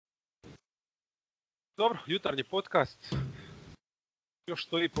Dobro, jutarnji podcast. Još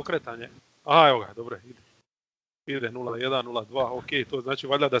stoji pokretanje. A, evo ga, dobro, ide 0.1, 0.2, ok, to znači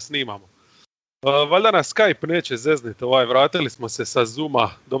valjda da snimamo. Valjda nas Skype neće zezniti, vratili smo se sa Zooma,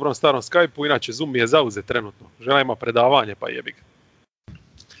 dobrom starom Skype-u, inače Zoom je zauzet trenutno. Žena ima predavanje, pa jebi ga.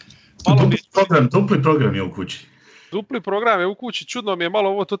 Dupli program je u kući. Dupli program je u kući, čudno mi je malo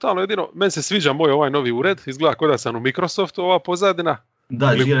ovo totalno jedino. Meni se sviđa moj ovaj novi ured, izgleda kao da sam u Microsoftu, ova pozadina.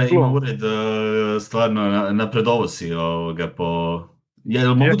 Da, Žira ima ured, stvarno napredovo si po...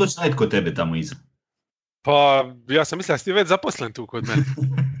 Jel mogu doći raditi kod tebe tamo iza? Pa, ja sam mislio da si ti već zaposlen tu kod mene.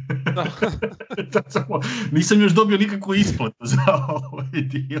 Nisam još dobio nikakvu isplatu za ovaj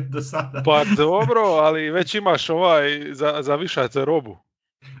dio do sada. Pa dobro, ali već imaš za višat robu.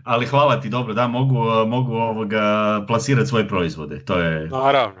 Ali hvala ti, dobro, da, mogu plasirati svoje proizvode, to je...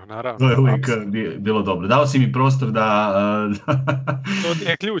 Naravno. To je uvijek bilo dobro. Dao si mi prostor da... To ti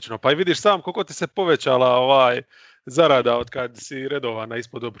je ključno, pa i vidiš sam koliko ti se povećala zarada od kad si redovana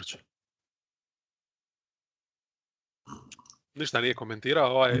ispod obruča. Ništa nije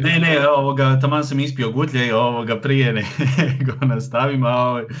komentirao. Ne, taman sam ispio gutlje prije nego nastavim.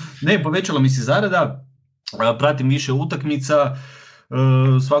 Ne, povećala mi se zarada, pratim više utakmica,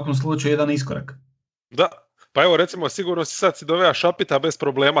 u svakom slučaju jedan iskorak. Da, pa evo recimo sigurno si doveo Šapita bez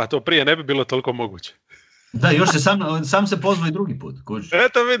problema, to prije ne bi bilo toliko moguće. Da, još se sam se pozvao i drugi put.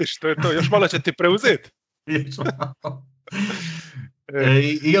 Eto vidiš, to je to, još malo će ti preuzeti.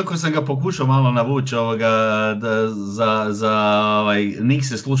 Iako sam ga pokušao malo navući za Nik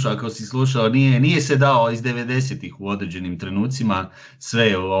se slušao, ako si slušao, nije se dao iz 90-ih u određenim trenucima,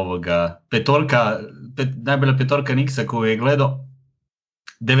 sve najbolja petorka Niksa koju je gledao,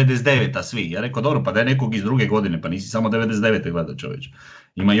 99-a svi. Ja rekao, dobro, pa daj nekog iz druge godine, pa nisi samo 99. gledao, čovječ.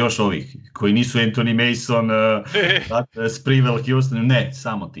 Ima još ovih koji nisu Anthony Mason, Sprewell, Houston, ne,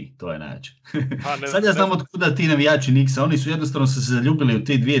 samo ti, to je najjače. Sad ja znam otkuda ti navijači Knicksa, oni su jednostavno se zaljubili u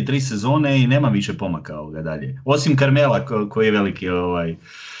te 2-3 sezone i nema više pomaka dalje. Osim Carmela koji je veliki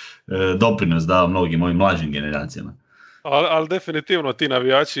doprinos dao mnogim ovim mlađim generacijama. Ali definitivno ti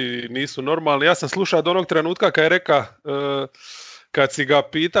navijači nisu normalni. Ja sam slušao od onog trenutka kad je reka... Kad si ga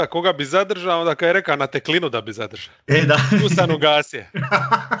pita koga bi zadržao, onda kad je rekao na teklinu da bi zadržao. Da. Tu sam ugasije.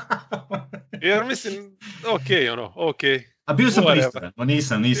 Jer mislim, ok. A bio sam pristran,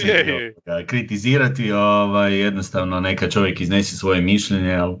 nisam kritizirati, jednostavno neka čovjek iznesi svoje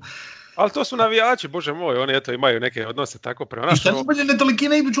mišljenje, ali... Ali to su navijači, bože moj, oni imaju neke odnose tako prema našo. I šta ti ne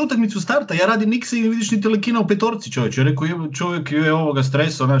Telekina iduću utakmicu starta? Ja radim Knicksa i vidiš ni Telekina u petorci, čovječ. Ja rekao, čovjek je ovoga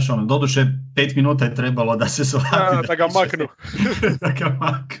stresao, doduše 5 minuta je trebalo da se shvati. Da ga maknu. Da ga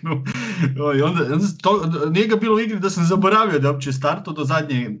maknu. Nije ga bilo u igri da sam zaboravio da je uopće startao do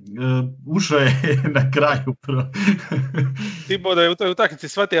zadnje, ušao je na kraju. Tipo da je u toj utakmici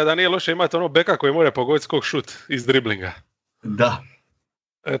shvatio da nije loše imati beka koji mora pogoditi skok šut iz driblinga. Da.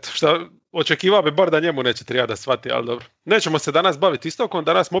 Eto, očekivao bi bar da njemu neće treba da shvati, ali dobro. Nećemo se danas baviti istokom,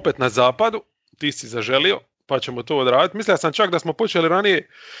 danas smo opet na zapadu, ti si zaželio, pa ćemo to odraditi. Mislio sam čak da smo počeli ranije,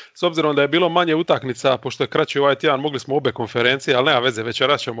 s obzirom da je bilo manje utakmica, pošto je kraći ovaj tjedan, mogli smo obe konferencije, ali nema veze,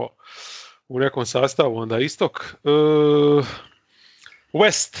 večeras ćemo u nekom sastavu, onda istok.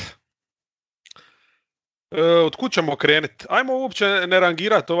 West. Od kud ćemo krenuti? Ajmo uopće ne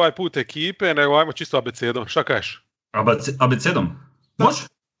rangirati ovaj put ekipe, nego ajmo čisto abecedom. Šta kažeš? Abecedom? Može.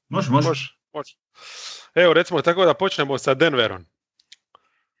 Evo recimo tako da počnemo sa Denverom.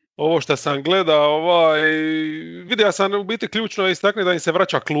 Ovo što sam gledao, vidio sam u biti ključno istaknuti da im se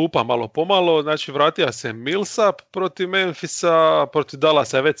vraća klupa malo pomalo, znači vratio se Millsap protiv Memphisa, protiv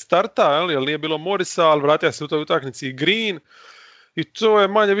Dallasa je već starta, jer nije bilo Morrisa, ali vratio se u toj utakmici i Green i to je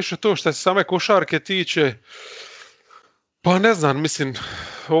manje više to što se same košarke tiče. Pa ne znam, mislim,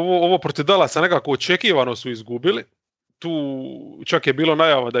 ovo protiv Dallasa nekako očekivano su izgubili. Tu čak je bilo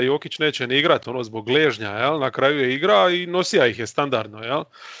najava da Jokić neće ni igrati zbog ležnja, na kraju je igra i nosija ih je standardno,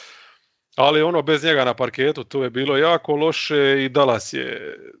 ali bez njega na parketu to je bilo jako loše i Dallas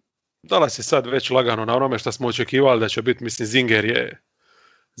je sad već lagano na onome što smo očekivali da će biti, mislim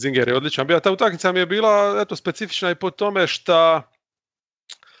Zinger je odličan. Ta utakmica mi je bila specifična i po tome što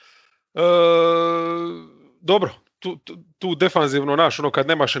dobro, tu defanzivno kad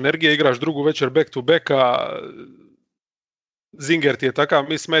nemaš energije igraš drugu večer back to backa, Zinger ti je takav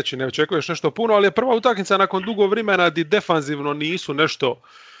mismatch i ne očekuješ nešto puno, ali je prva utakmica nakon dugo vremena di defanzivno nisu nešto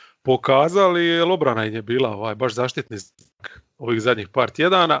pokazali, jer obrana im je bila baš zaštitni ovih zadnjih par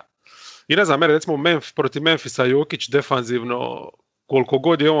tjedana. I ne znam, mene recimo protiv Memphisa Jokić defanzivno, koliko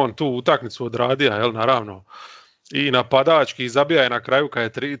god je on tu utakmicu odradio, naravno, i napadački, i zabija je na kraju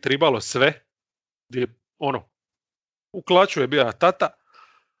kad je tribalo sve, gdje u klaču je bio tata,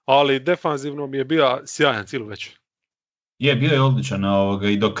 ali defanzivno mi je bio sjajan cijelu večer. Je, bio je odličan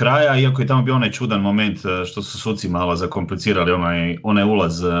i do kraja, iako je tamo bio onaj čudan moment što su suci malo zakomplicirali onaj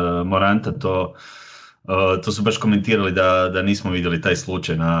ulaz Moranta, to su baš komentirali da nismo vidjeli taj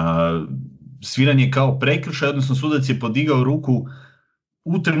slučaj na sviranje kao prekršaj, odnosno sudac je podigao ruku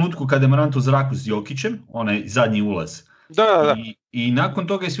u trenutku kada je Morant u zraku s Jokićem, onaj zadnji ulaz. Da. I nakon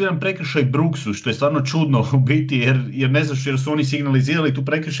toga je sviran prekršaj Brooksu, što je stvarno čudno u biti, jer ne znaš, jer su oni signalizirali tu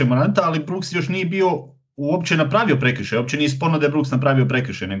prekršaj Moranta, ali Brooks još nije bio uopće napravio prekršaj, uopće nije sporno da je Brooks napravio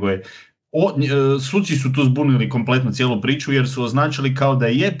prekršaj, nego je suci su tu zbunili kompletno cijelu priču jer su označili kao da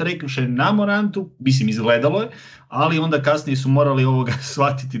je prekršaj na Morantu, mislim izgledalo je, ali onda kasnije su morali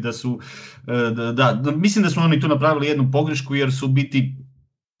shvatiti da su, mislim da su oni tu napravili jednu pogrešku jer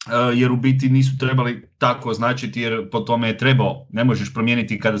u biti nisu trebali tako označiti jer po tome je trebao, ne možeš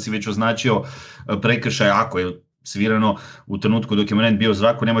promijeniti kada si već označio prekršaj ako je svirano u trenutku dok je Morant bio u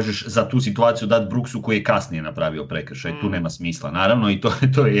zraku, ne možeš za tu situaciju dati Brooksu koji je kasnije napravio prekršaj, tu nema smisla naravno i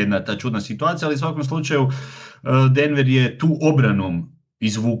to je jedna ta čudna situacija, ali u svakom slučaju Denver je tu obranom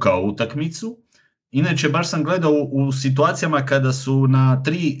izvukao utakmicu. Inače, baš sam gledao u situacijama kada su na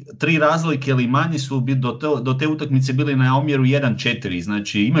tri razlike ili manje su do te utakmice bili na omjeru 1-4,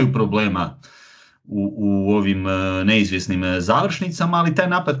 znači imaju problema u ovim neizvjesnim završnicama, ali taj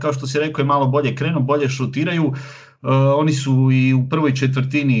napad, kao što si rekao, je malo bolje krenuo, bolje šutiraju. Oni su i u prvoj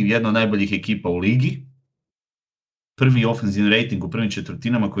četvrtini jedna od najboljih ekipa u ligi. Prvi ofenzivni rating u prvim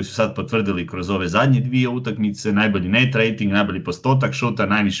četvrtinama koji su sad potvrdili kroz ove zadnje dvije utakmice, najbolji net rating, najbolji postotak šuta,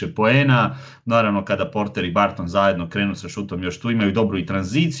 najviše poena. Naravno kada Porter i Barton zajedno krenu sa šutom još tu imaju dobru i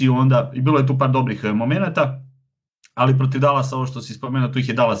tranziciju, onda i bilo je tu par dobrih momenata, ali protiv Dallasa, ovo što si spomenuo, tu ih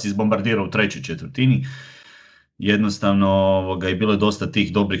je Dallas izbombardirao u trećoj četvrtini. Jednostavno je bilo dosta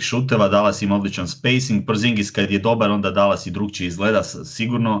tih dobrih šuteva, Dallas ima odličan spacing, Porzingis kad je dobar onda Dallas i drugčije izgleda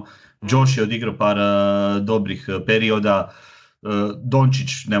sigurno. Josh je odigrao par dobrih perioda,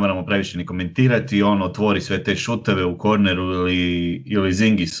 Dončić ne moramo previše ni komentirati, on otvori sve te šuteve u korneru ili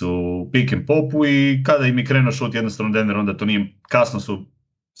Zingis u pick and popu i kada im je krenuo šut jednostavno Denver, onda to nije, kasno su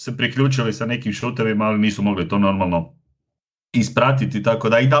se priključili sa nekim šutevima, ali nisu mogli to normalno ispratiti, tako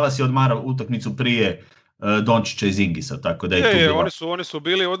da i Dallas je odmarao utakmicu prije Dončića i Zingisa, tako da je tu bila. Oni su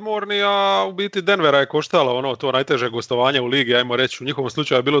bili odmorni, a u biti Denvera je koštalo to najteže gostovanje u ligi, ajmo reći, u njihovom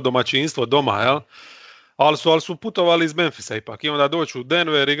slučaju je bilo domaćinstvo doma, jel? Ali su putovali iz Memphisa ipak i onda doći u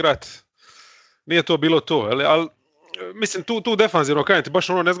Denver igrat, nije to bilo to, jel? Ali mislim tu defanzivno kažem ti baš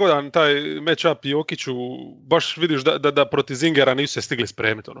nezgodan taj match-up Jokiću, baš vidiš da protiv Zingera nisu se stigli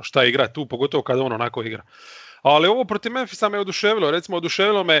spremiti šta igra tu, pogotovo kada on onako igra. Ali ovo protiv Memphisa me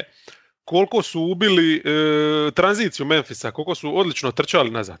oduševilo me koliko su ubili tranziciju Memphisa, koliko su odlično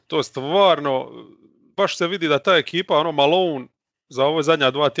trčali nazad. To stvarno, baš se vidi da ta ekipa, Malone, za ove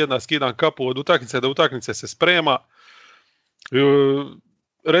zadnja 2 tjedna skidan kapu od utakmice do utakmice se sprema.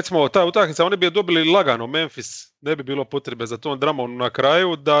 Recimo, ta utakmica, oni bi je dobili lagano, Memphis, ne bi bilo potrebe za tom dramom na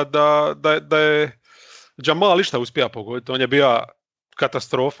kraju, da je Jamal išta uspija pogoditi. On je bio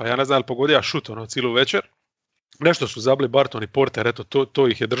katastrofa, ja ne znam je li pogodio šut cijelu večer. Nešto su zabili Barton i Porter, eto, to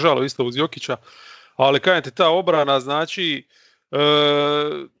ih je držalo isto uz Jokića, ali kažem ti, ta obrana, znači,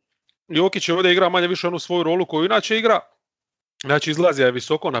 Jokić je ovdje igra manje više onu svoju rolu koju inače igra, znači izlazi je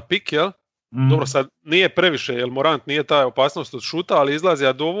visoko na pik, jel? Dobro, sad nije previše, jer Morant nije ta opasnost od šuta, ali izlazi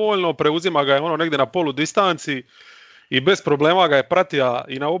je dovoljno, preuzima ga je negdje na polu distanci i bez problema ga je pratija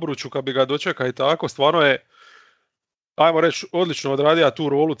i na obruču kad bi ga dočeka i tako, stvarno je, ajmo reći, odlično odradio tu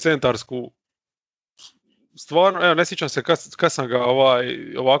rolu centarsku. Stvarno, evo, ne sjećam se kad sam ga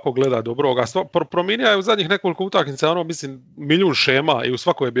ovako gleda dobro. Promijenio je u zadnjih nekoliko utakmica, mislim, milijun šema i u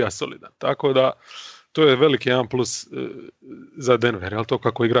svakoj je bio solidan. Tako da, to je veliki jedan plus za Denver, jel to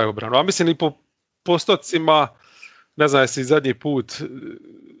kako igraju obranu. A mislim i po postocima, ne znam jesi zadnji put,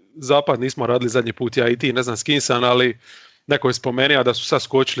 zapad nismo radili zadnji put, ja i ti, ne znam s kim sam, ali neko je spomenuo da su sad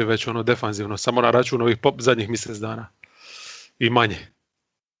skočili već defanzivno, samo na račun ovih zadnjih mjesec dana i manje.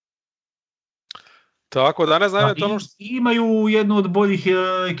 Tako da ne znam, imaju jednu od boljih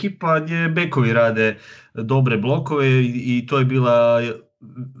ekipa gdje bekovi rade dobre blokove i to je bila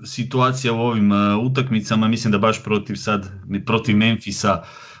situacija u ovim utakmicama, mislim da baš protiv Memphisa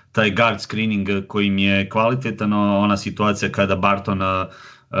taj guard screening koji im je kvalitetan, ona situacija kada Barton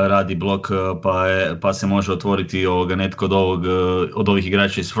radi blok pa se može otvoriti netko od ovih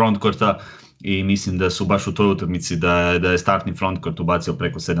igrača iz frontcourta. I mislim da su baš u toj utakmici da je startni frontcourt ubacio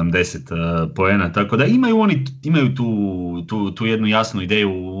preko 70 poena, tako da imaju tu jednu jasnu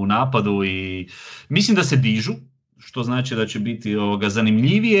ideju u napadu i mislim da se dižu, što znači da će biti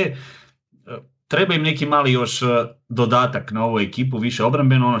zanimljivije. treba im neki mali još dodatak na ovu ekipu, više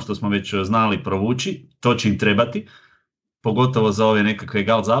obrambeno, ono što smo već znali provući, to će im trebati, pogotovo za ove nekakve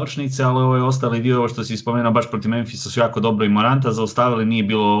gal završnice, ali ovaj ostali dio, ovo što si spomenuo baš protiv Memphisa su jako dobro i Moranta zaustavili, nije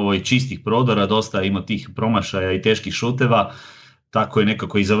bilo čistih prodora, dosta ima tih promašaja i teških šuteva, tako je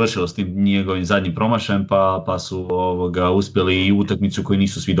nekako i završilo s tim njegovim zadnjim promašajem, pa su uspjeli i utakmicu koju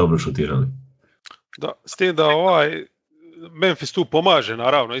nisu svi dobro šutirali. Da, s tim da Memphis tu pomaže,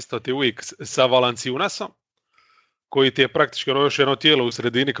 naravno, isto ti uvijek sa Valanciunasom, koji ti je praktički još jedno tijelo u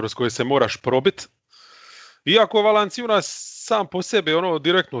sredini kroz koje se moraš probiti. Iako Valanciunas sam po sebi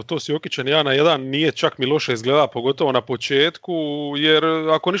direktno, to si Jokićan 1-1, nije čak mi loše izgleda, pogotovo na početku, jer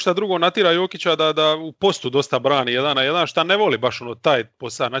ako ništa drugo natira Jokića da u postu dosta brani 1-1, šta ne voli baš taj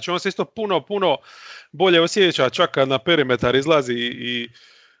posao. Znači on se isto puno bolje osjeća čak kad na perimetar izlazi i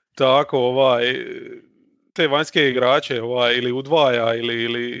tako te vanjske igrače ili udvaja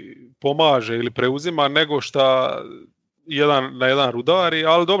ili pomaže ili preuzima nego šta 1-1 rudari,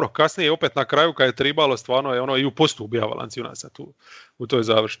 ali dobro, kasnije opet na kraju kad je tribalo stvarno je i u postu ubija Valanciunasa tu u toj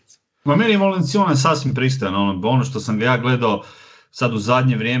završnici. Ma meni je Valanciunas sasvim pristojan, ono što sam ga ja gledao sad u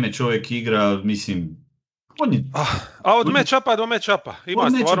zadnje vrijeme čovjek igra, mislim, a od match-upa do match-upa ima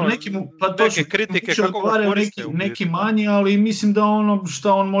stvarno neke kritike kako ga koriste. Neki manji, ali mislim da ono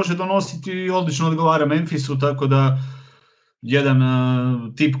što on može donositi odlično odgovara Memphisu, tako da jedan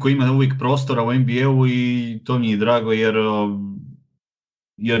tip koji ima uvijek prostora u NBA-u i to mi je drago jer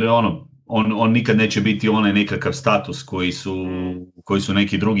on nikad neće biti onaj nekakav status koji su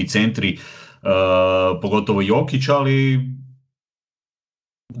neki drugi centri, pogotovo Jokić, ali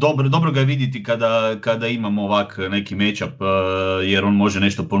dobro ga je vidjeti kada imamo ovak neki matchup, jer on može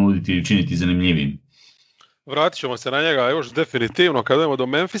nešto ponuditi i učiniti zanimljivim. Vratit ćemo se na njega još definitivno kad idemo do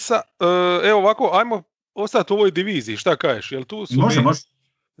Memphisa. Evo ovako, ajmo ostati u ovoj diviziji, šta kažeš? Jel tu su može.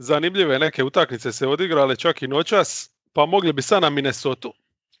 Zanimljive neke utakmice se odigrale čak i noćas, pa mogli bi sad na Minnesotu.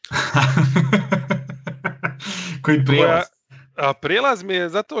 Koji prijelaz? A prijelaz mi je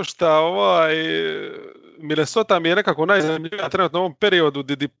zato što Minnesota mi je nekako najzanimljivija trenutno u ovom periodu,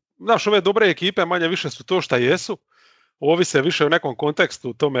 znaš, ove dobre ekipe manje više su to šta jesu, ovise više u nekom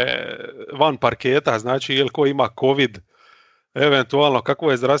kontekstu tome van parketa, znači jel ko ima COVID, eventualno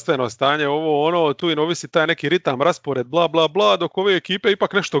kakvo je zdravstveno stanje, tu i ovisi taj neki ritam, raspored, bla bla bla, dok ove ekipe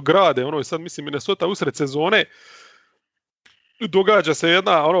ipak nešto grade, i sad mislim Minnesota usred sezone događa se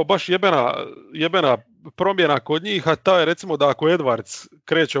jedna baš jebena promjena kod njih, a ta je recimo da ako Edwards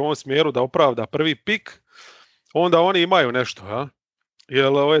kreće u ovom smjeru da opravda prvi pik, onda oni imaju nešto, ja? Jer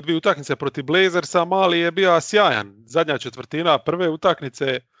ove dvije utakmice protiv Blazersa mali je bio sjajan, zadnja četvrtina prve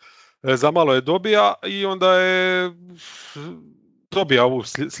utakmice zamalo je dobija i onda je dobija ovu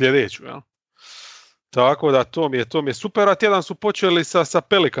sljedeću, ja? Tako da to mi je super, a tjedan su počeli sa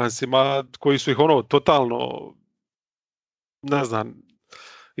Pelicansima koji su ih totalno, ne znam,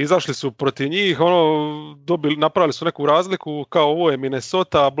 izašli su protiv njih, napravili su neku razliku, kao ovo je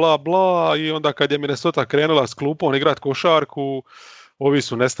Minnesota, bla bla, i onda kad je Minnesota krenula s klupom igrat košarku, ovi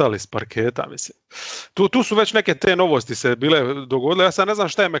su nestali s parketa, mislim. Tu su već neke te novosti se bile dogodile, ja sad ne znam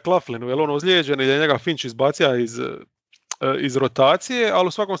šta je McLaughlinu, je li on ozlijeđen ili je njega Finch izbacija iz rotacije, ali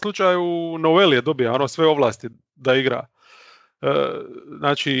u svakom slučaju Noel je dobio sve ovlasti da igra.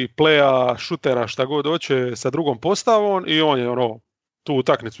 Znači playa, šutera, šta god hoće sa drugom postavom i on je tu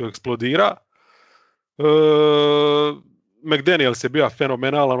utakmicu eksplodira. McDaniels je bio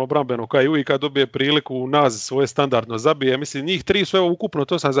fenomenalan obrambeno kao i uvijek kad dobije priliku Naz svoje standardno zabije. Mislim, njih tri su ukupno,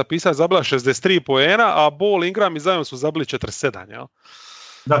 to sam zapisao, zabila 63 poena, a Ball, Ingram i Zion su zabili 47. Jel?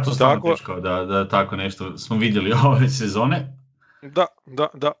 Da, to stvarno teško da tako nešto smo vidjeli ove sezone.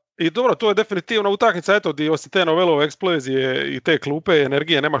 Da. I dobro, to je definitivno utakmica, gdje osim te Novelove eksplozije i te klupe i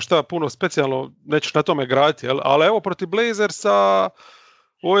energije nema šta puno specijalno, nećeš na tome graditi, jel? Ali evo protiv Blazersa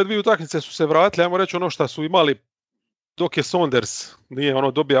ove dvije utakmice su se vratili, ajmo reći što su imali dok je Saunders nije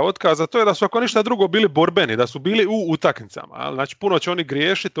dobija otkaz, a to je da su ako ništa drugo bili borbeni, da su bili u utakmicama, jel? Znači puno će oni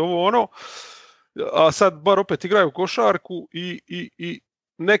griješiti a sad bar opet igraju košarku i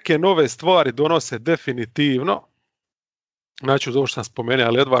neke nove stvari donose definitivno. Znači, uz ovo što sam spomenuo,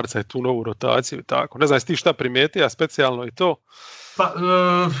 ali Edwardsa je tu novu rotaciju i tako. Ne znam, jesi ti šta primijetio, specijalno i to? Pa,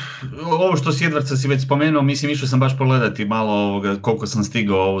 ovo što si Edwardsa si već spomenuo, mislim, išao sam baš pogledati malo koliko sam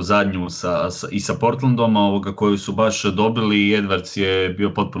stigao ovu zadnju i sa Portlandom, koju su baš dobili i Edwards je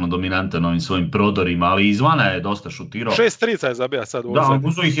bio potpuno dominantan ovim svojim prodorima, ali izvana je dosta šutirao. 6 trica je zabija sad. Da,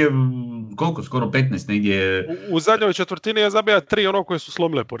 uzo ih je, skoro 15 negdje. U zadnjoj četvrtini je zabija 3 koje su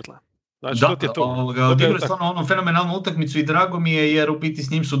slomile Portland. Znači, odigrao je stvarno fenomenalnu utakmicu i drago mi je jer u biti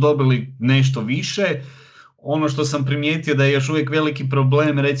s njim su dobili nešto više. ono što sam primijetio da je još uvijek veliki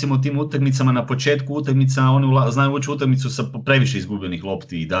problem, recimo tim utakmicama na početku utakmica, oni znaju ući u utakmicu sa previše izgubljenih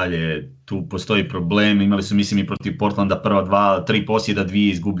lopti i dalje tu postoji problem. Imali su, mislim, i protiv Portlanda prva 2-3 posjeda,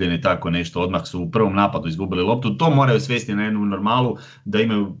 2 izgubljene, tako nešto, odmah su u prvom napadu izgubili loptu. To moraju svesti na jednu normalu, da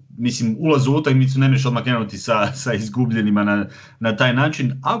imaju, mislim, ulaz u utakmicu, ne možeš odmah krenuti sa izgubljenima na taj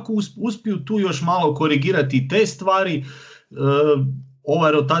način. Ako uspiju tu još malo korigirati te stvari,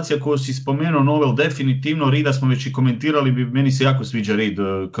 ova rotacija koju si spomenuo, Novel, definitivno. Rida smo već i komentirali, meni se jako sviđa Reed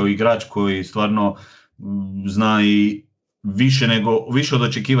kao igrač koji stvarno zna i više od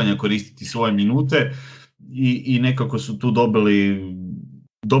očekivanja koristiti svoje minute i nekako su tu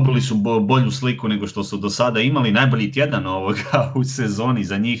dobili su bolju sliku nego što su do sada imali. Najbolji tjedan ovoga u sezoni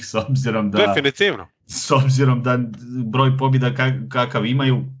za njih, s obzirom da broj pobjeda kakav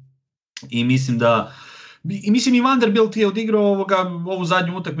imaju, i mislim da i Vanderbilt je odigrao ovu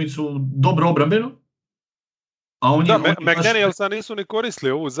zadnju utakmicu dobro obrambeno. McDanielsa nisu ni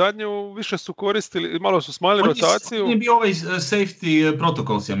koristili ovu zadnju, više su koristili, malo su smanjili rotaciju. On je bio ovaj safety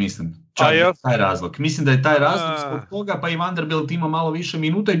protocols, ja mislim. Taj razlog. Mislim da je taj razlog zbog toga, pa i Vanderbilt ima malo više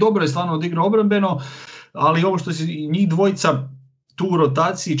minuta i dobro je stvarno odigrao obrambeno, ali ovo što si njih dvojica tu u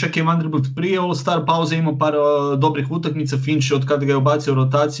rotaciji, čak je Vanderbilt prije All-Star pauze imao par dobrih utakmica, Finch od kada ga je ubacio u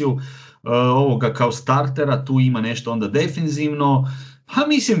rotaciju ovoga kao startera, tu ima nešto onda defenzivno, a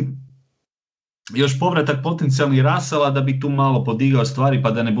mislim još povratak potencijalni Russella da bi tu malo podigao stvari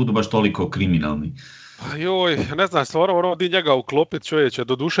pa da ne budu baš toliko kriminalni. Joj, ne znam, stvarno di njega uklopiti, čovječe,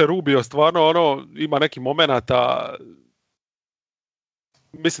 doduše Rubio stvarno ima neki momenata,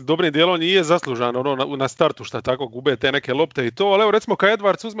 mislim, dobrim dijelom nije zaslužan na startu šta tako gube te neke lopte i to, ali evo recimo kad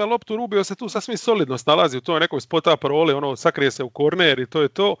Edwards uzme loptu, Rubio se tu sasvim solidno snalazi u toj nekoj spot-up roli, sakrije se u korner i to je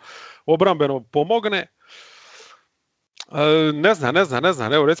to, obrambeno pomogne. Ne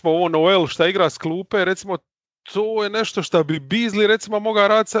znam, evo recimo ovo Noel šta igra s klupe, recimo to je nešto što bi Beasley recimo mogao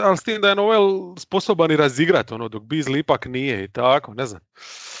raditi, ali s tim da je Noel sposoban i razigrati dok Beasley ipak nije i tako, ne znam.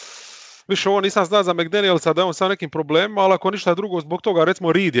 Više ovo nisam znao za McDanielsa da je on sa nekim problemima, ali ako ništa drugo zbog toga,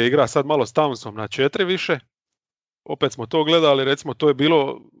 recimo Reed je igra sad malo s Townsom na 4 više. Opet smo to gledali, recimo to je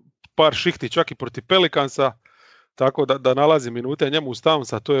bilo par šihti čak i protiv Pelicansa, tako da nalazi minute njemu uz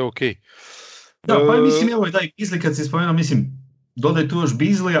Townsa, to je okej. Da, pa mislim, evo i taj Beasley kad si spomenuo, mislim, dodaj tu još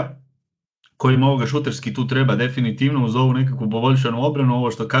Beasleya, kojima ovoga šuterski tu treba definitivno uz ovu nekakvu poboljšanu obranu,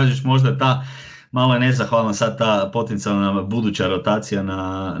 ovo što kažeš, možda ta malo je nezahvalna sad ta potencijalna buduća rotacija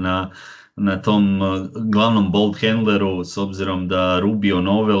na tom glavnom bolt handleru, s obzirom da Rubio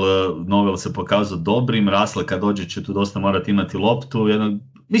Novel se pokazao dobrim, Russell kad dođe će tu dosta morati imati loptu,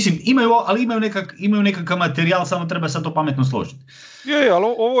 mislim, imaju nekakav materijal, samo treba sad to pametno složiti. Je, ali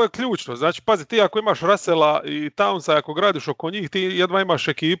ovo je ključno. Znači, pazi, ti ako imaš Russella i Townsa, ako gradiš oko njih, ti jedva imaš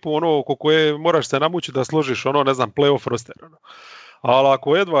ekipu oko koje moraš se namučiti da složiš playoff roster. Ali ako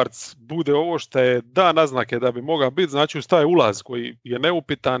Edwards bude ovo što je da naznake da bi mogao biti, znači uz taj ulaz koji je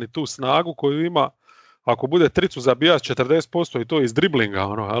neupitan i tu snagu koju ima, ako bude tricu zabijat 40% i to iz driblinga,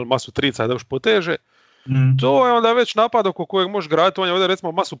 masu trica da još poteže, to je onda već napad oko kojeg možeš graditi. On je ovdje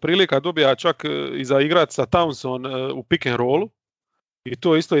recimo masu prilika dobija čak i za igrat sa Townson u pick and rollu i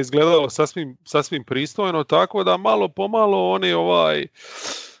to isto izgledalo sasvim pristojno, tako da malo pomalo oni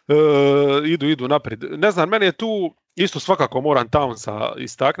idu naprijed. Ne znam, meni je tu isto svakako moram Townsa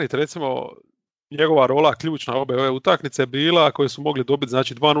istaknuti, recimo njegova rola ključna ove utakmice bila koje su mogli dobiti,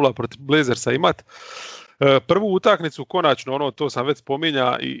 znači 2-0 protiv Blazersa imat. Prvu utakmicu konačno, to sam već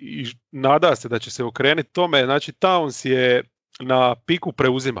spominja i nada se da će se okrenuti tome, znači Towns je na piku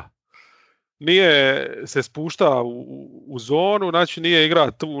preuzima. Nije se spušta u zonu, znači nije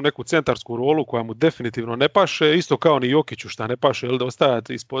igra tu neku centarsku rolu koja mu definitivno ne paše, isto kao ni Jokiću šta ne paše, da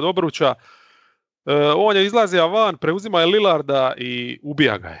ostajati ispod obruča. On je izlazio van, preuzima je Lillarda i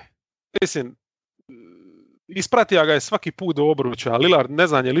ubija ga je. Mislim, ispratija ga je svaki put do obruča, Lillard ne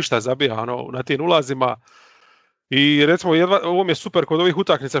zna je li šta zabija na tim ulazima. I recimo, ovo mi je super kod ovih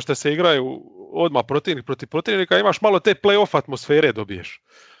utakmica što se igraju odmah protivnik protiv protivnika, imaš malo te play-off atmosfere dobiješ.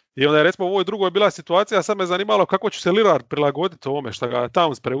 I onda je recimo u ovoj drugoj bila situacija, sad me zanimalo kako će se Lillard prilagoditi ovome što ga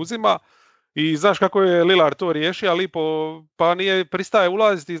Towns preuzima. I znaš kako je Lillard to riješio, lipo, pa nije pristaje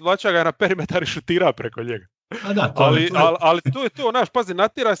ulaziti, izvlača ga na perimetar i šutira preko njega. Ali to je to, pazi,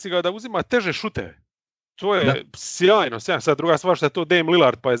 natjera si ga da uzima teže šuteve. To je sjajno. Sad druga stvar što je to Dame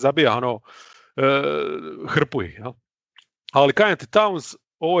Lillard pa je zabija hrpu ih. Ja? Ali kajem ti Towns,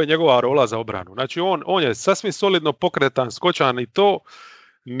 ovo je njegova rola za obranu. Znači on je sasvim solidno pokretan, skočan i to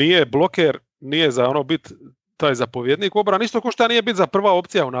nije bloker, nije za biti taj zapovjednik obrane, isto ko što nije biti za prva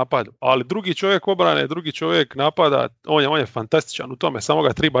opcija u napadu, ali drugi čovjek obrane, drugi čovjek napada, on je fantastičan u tome, samo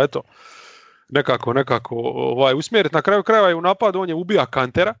ga treba nekako usmjeriti. Na kraju krajeva i u napadu on je ubija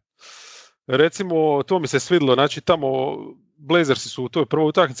Kantera. Recimo, to mi se svidlo, znači tamo Blazersi su u toj prvoj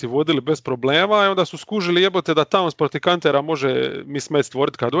utakmici vodili bez problema i onda su skužili jebote da Towns protiv Kantera može mismatch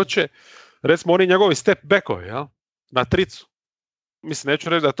stvoriti kad hoće. Recimo, oni njegovi step backovi, ja? Na tricu. Mislim, neću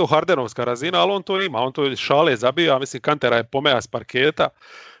reći da je to Hardenovska razina, ali on to ima, on to šale zabija, mislim, Kantera je pomeja s parketa,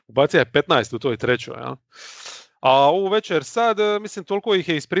 ubacija je 15 u toj trećoj, ja? A ovu večer sad, mislim, toliko ih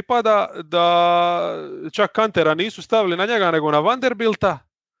je ispripada da čak Kantera nisu stavili na njega, nego na Vanderbilta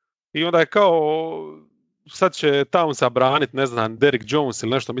i onda je kao, sad će Townsa braniti, ne znam, Derrick Jones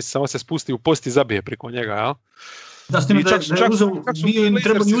ili nešto, mislim, samo se spusti u post i zabije preko njega, ja? Da, s tim da je bio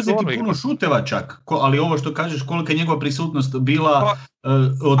trebali uzeti puno šuteva čak, ali ovo što kažeš, kolika je njegova prisutnost bila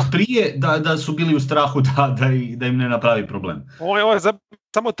od prije, da su bili u strahu da im ne napravi problem. Ovo je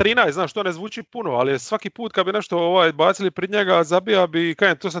samo 13, znaš, to ne zvuči puno, ali svaki put kad bi nešto bacili pred njega, zabija bi,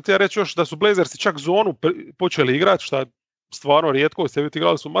 to sam ti ja reći još, da su Blazersi čak zonu počeli igrati, što je stvarno rijetko, ste vidjeti,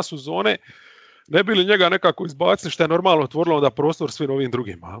 igrali su masu zone, ne bi li njega nekako izbacili, što je normalno otvorilo onda prostor svim ovim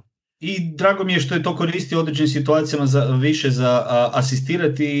drugima. I drago mi je što je to koristio u određenim situacijama više za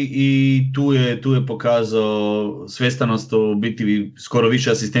asistirati i tu je pokazao svjestanost u biti skoro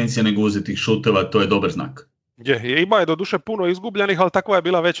više asistencija nego uzetih šuteva, to je dobar znak. Ima je do duše puno izgubljenih, ali takva je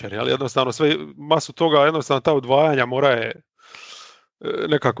bila večer, ali jednostavno sve masu toga, jednostavno ta odvajanja mora je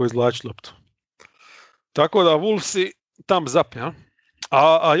nekako izvlačiti loptu. Tako da Wolvesi thumbs up, ja?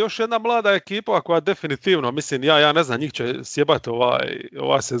 A još jedna mlada ekipa koja definitivno, mislim, ja ne znam, njih će sjebati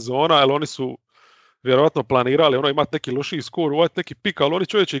ova sezona, jer oni su vjerojatno planirali imati neki lošiji skor, uvati neki pik, ali oni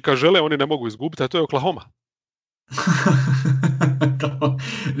čovječe i kad žele, oni ne mogu izgubiti, a to je Oklahoma.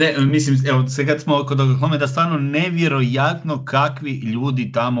 Ne, mislim, evo, sve kad smo kod Oklahoma, da stvarno nevjerojatno kakvi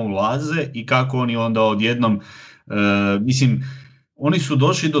ljudi tamo ulaze i kako oni onda odjednom, mislim, oni su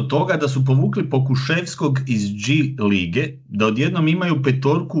došli do toga da su povukli Pokuševskog iz G lige, da odjednom imaju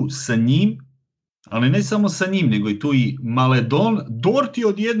petorku sa njim, ali ne samo sa njim, nego i tu i Maledon. Dort je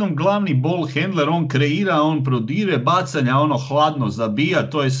odjednom glavni ball handler, on kreira, on prodire, bacanja, hladno zabija,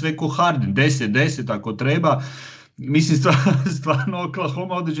 to je sve ko Harden, 10-10 ako treba. Mislim, stvarno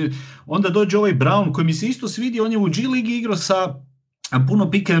Oklahoma određen. Onda dođe ovaj Brown koji mi se isto svidi, on je u G ligi igrao sa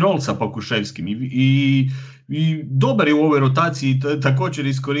puno pick and roll sa Pokuševskim i dobar je u ovoj rotaciji, također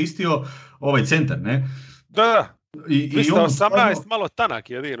iskoristio ovaj centar, ne? Da. 318, stvarno, malo tanak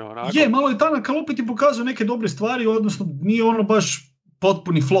jedino. Onako. Je, malo je tanak, ali opet je pokazao neke dobre stvari, odnosno nije baš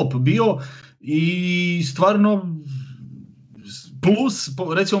potpuni flop bio i stvarno plus,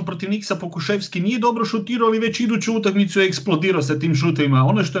 recimo protiv Knicksa Pokuševski nije dobro šutirao, ali već iduću utakmicu je eksplodirao sa tim šutevima.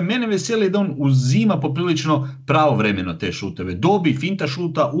 Ono što je mene veseli je da on uzima poprilično pravovremeno te šuteve. Dobi, finta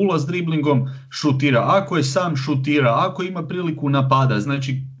šuta, ulaz driblingom, šutira. Ako je sam šutira, ako ima priliku napada,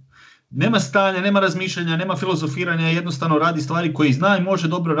 znači nema stanja, nema razmišljanja, nema filozofiranja, jednostavno radi stvari koje zna i može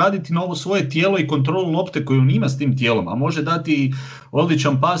dobro raditi na ovo svoje tijelo i kontrolu lopte koju on ima s tim tijelom, a može dati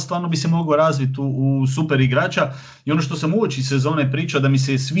odličan pas, stvarno bi se mogao razviti u super igrača. I ono što sam uoči sezone pričao da mi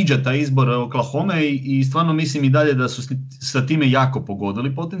se sviđa taj izbor Oklahoma i stvarno mislim i dalje da su sa time jako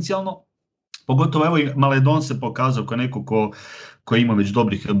pogodili potencijalno. Pogotovo evo i Maledon se pokazao kao neko koji ima već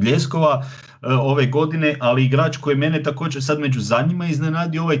dobrih bljeskova ove godine, ali igrač koji mene također sad među zadnjima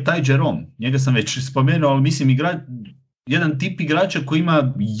iznenadio Ty Jerome. Njega sam već spomenuo, ali mislim jedan tip igrača koji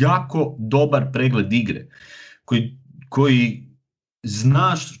ima jako dobar pregled igre, koji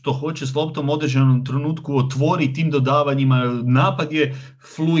zna što hoće s loptom u određenom trenutku, otvori tim dodavanjima, napad je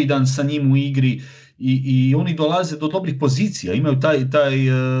fluidan sa njim u igri i oni dolaze do dobrih pozicija, imaju taj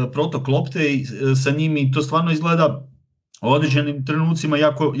protok lopte sa njim i to stvarno izgleda u određenim trenucima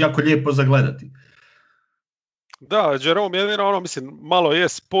jako lijepo zagledati. Da, Jerome jedino mislim, malo je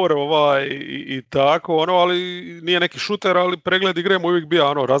spor i tako, ali nije neki šuter, ali pregled igre mu uvijek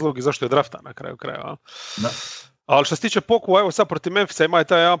bio razlog i zašto je drafta na kraju krajeva. Da. Ali što se tiče Poku, evo sad protiv Memphisa ima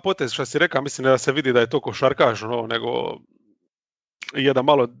taj jedan potez što si rekao, mislim da se vidi da je to košarkaš, nego jedan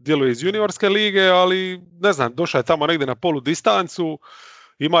malo djeluje iz juniorske lige, ali ne znam, došao je tamo negdje na polu distancu,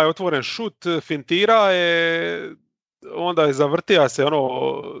 ima je otvoren šut, fintira je, onda je zavrtija se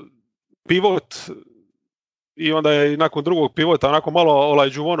pivot i onda je nakon drugog pivota onako malo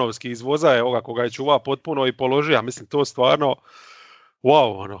Olajđuvonovski izvoza je ovoga koga je čuva potpuno i položio, mislim to stvarno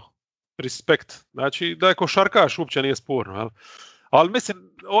wow, respekt. Znači da je košarkaš uopće nije sporno, jel? Ali mislim,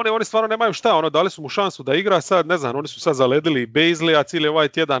 oni stvarno nemaju šta, dali su mu šansu da igra sad, ne znam, oni su sad zaledili Bazleya cijeli ovaj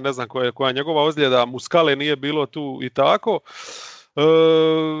tjedan, ne znam koja je njegova ozljeda, Muskale nije bilo tu i tako.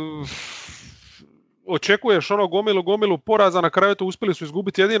 Očekuješ gomilu poraza, na kraju to uspjeli su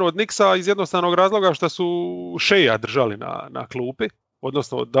izgubiti jedino od Knicksa iz jednostavnog razloga što su Shea držali na klupi.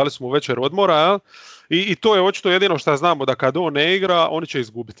 odnosno dali su mu večer odmora, jel? I to je očito jedino što znamo, da kad on ne igra, oni će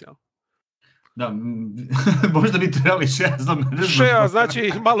izgubiti. Jel? Da, možda bi trebali Šeja,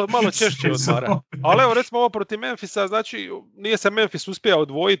 znači malo češće odmara. Ali evo recimo ovo protiv Memphisa, znači nije se Memphis uspio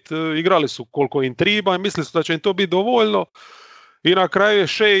odvojiti, igrali su koliko im triba, mislili su da će im to biti dovoljno i na kraju je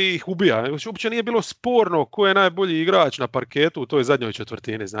Shea ih ubija. Uopće nije bilo sporno ko je najbolji igrač na parketu u toj zadnjoj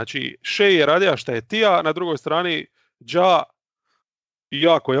četvrtini. Znači Shea je radija šta je tija, na drugoj strani Ja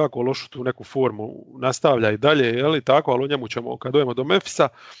jako lošu tu neku formu nastavlja i dalje, jeli, tako, ali o njemu ćemo kad dojemo do Memphisa.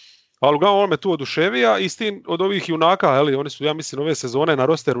 Ali uglavnom on me tu oduševija i s tim od ovih junaka, jeli, oni su, ja mislim, ove sezone na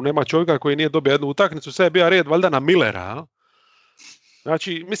rosteru nema čovjeka koji nije dobio jednu utakmicu, sve je bio red valjda na Millera. Jel?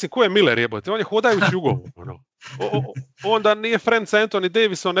 Znači, mislim, ko je Miller jebote? On je hodajući ugovor. Ono. Onda nije friend sa Anthony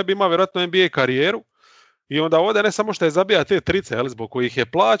Davisom, ne bi imao vjerojatno NBA karijeru. I onda ovdje ne samo što je zabija te trice, jel, zbog kojih je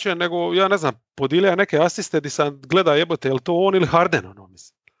plaćen, nego, ja ne znam, podilija neke asiste di sam gleda jebote, je li to on ili Harden, ono,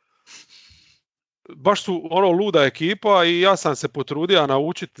 mislim. Baš su ono luda ekipa i ja sam se potrudio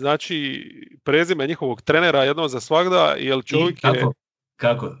naučiti, znači, prezime njihovog trenera jedno za svagda, jer čovjek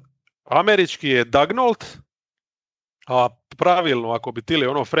kako? Američki je Dagnold, a pravilno, ako bi tili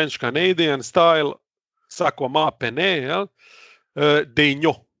ono French Canadian style, sako ma pene, jel?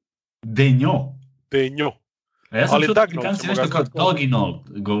 Deigno. Ja sam čuo da Amerikanci nešto kao Daginold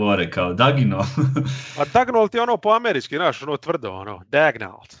govore, kao Daginold. A Dagnold je ono po američki, znaš, ono tvrdo, ono,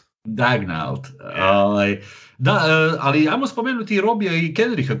 Dagnold. Da, ali ajmo spomenuti Robija i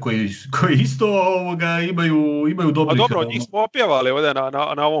Kendricka koji isto imaju dobrih... A dobro, njih smo opjevali ovdje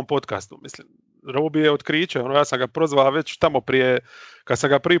na ovom podcastu, mislim. Robi je otkriće, ono, ja sam ga prozvao već tamo prije, kad sam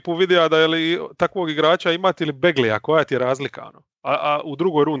ga prvi put vidio da je li takvog igrača imati ili Beglija, koja ti je razlika, ono. A u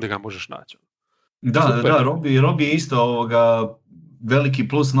drugoj rundi ga možeš naći. Da, Robi je isto veliki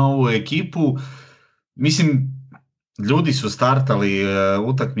plus na ovu ekipu. Mislim, ljudi su startali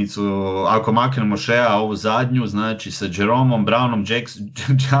utakmicu, ako maknemo Shea, ovu zadnju, znači sa Jeromom, Brownom,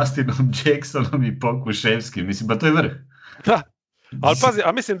 Justinom Jacksonom i Pokuševskim. Mislim, pa to je vrh. Da. Ali pazi,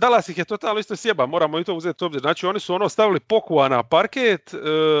 a mislim Dallas ih je totalno isto sjeba, moramo i to uzeti u obzir. Znači oni su ono stavili Pokua na parket,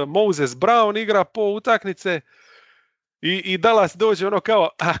 Moses Brown igra po utakmice i Dallas dođe ono kao,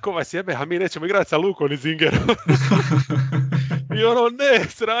 ko vas jebe, a mi nećemo igrati sa Lukom i Zingerom. I ono, ne,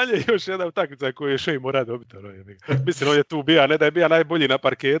 sranje, još jedna utakmica koju je Shea mora dobiti. Ono, mislim, on je tu bija, ne da je bija najbolji na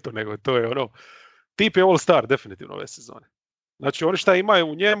parketu, nego to je ono, tip je all-star definitivno ove sezone. Znači oni šta imaju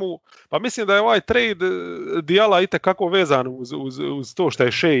u njemu, pa mislim da je ovaj trade Dijala itekako vezan uz to što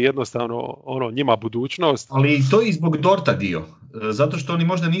je Shea jednostavno ono, njima budućnost. Ali to je i zbog Dorta dio, zato što oni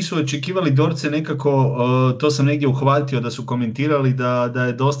možda nisu očekivali Dorce nekako, to sam negdje uhvatio da su komentirali da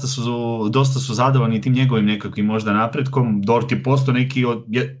je dosta su zadovoljni tim njegovim nekakvim možda napretkom. Dort je postao neki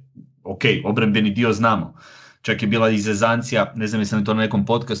obrambeni dio znamo. Čak je bila izezancija, ne znam jesam to na nekom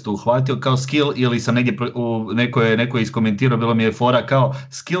podcastu uhvatio, kao skill, ili sam negdje, neko je iskomentirao, bilo mi je fora kao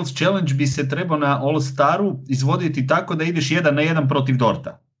skills challenge bi se trebao na All-Staru izvoditi tako da ideš 1-1 protiv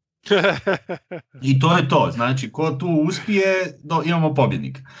Dorta. I to je to, znači ko tu uspije, imamo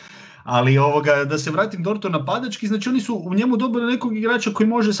pobjednik. Ali da se vratim Dortu napadački, znači oni su u njemu dobili nekog igrača koji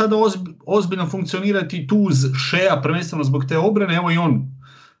može sada ozbiljno funkcionirati tu uz Shea, prvenstveno zbog te obrane, evo i on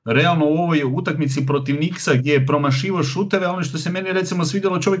realno u ovoj utakmici protiv Knicksa gdje je promašivao šuteve, ono što se meni recimo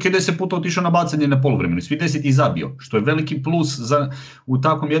svidjelo, čovjek je 10 puta otišao na bacanje na poluvremenu, svi 10 i zabio, što je veliki plus u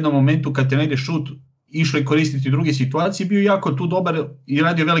takvom jednom momentu kad te negdje šut išlo i koristiti u druge situacije, bio jako tu dobar i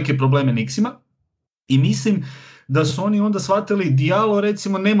radio velike probleme Knicksima. I mislim da su oni onda shvatili Diallo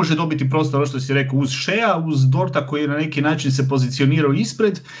recimo ne može dobiti prostor, ono što si rekao, uz Shea, uz Dorta koji je na neki način se pozicionirao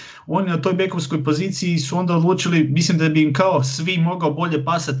ispred, oni na toj bekovskoj poziciji su onda odlučili, mislim da bi im kao svi mogao bolje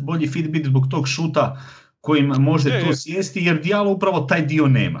pasati, bolji fit biti zbog tog šuta kojim može tu sjesti, jer Diallo upravo taj dio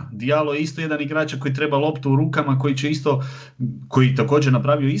nema. Diallo je isto jedan igrač koji treba loptu u rukama, koji također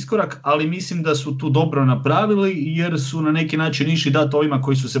napravio iskorak, ali mislim da su tu dobro napravili jer su na neki način išli dati ovima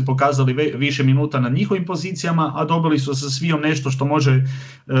koji su se pokazali više minuta na njihovim pozicijama, a dobili su sa svijom nešto što može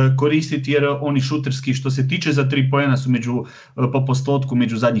koristiti jer oni šuterski što se tiče za 3 poena su po postotku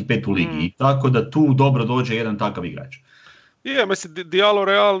među zadnjih 5 u ligi. Tako da tu dobro dođe jedan takav igrač. Je, mislim, Diallo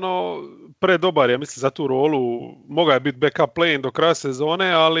realno predobar je, mislim, za tu rolu. Mogao je biti backup play do kraja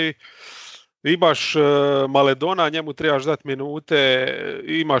sezone, ali imaš Maledona, njemu trebaš dati minute,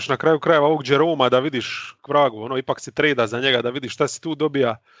 imaš na kraju krajeva ovog Jeroma da vidiš kvragu, ono, ipak si trejda za njega da vidiš šta si tu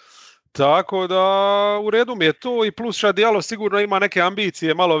dobija. Tako da u redu mi je to i plus šta Diallo sigurno ima neke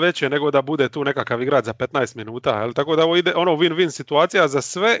ambicije malo veće nego da bude tu nekakav igrač za 15 minuta. Jel? Tako da ovo ide ono win-win situacija za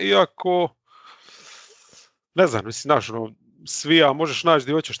sve, iako ne znam, mislim, znaš, ono, svija, možeš naći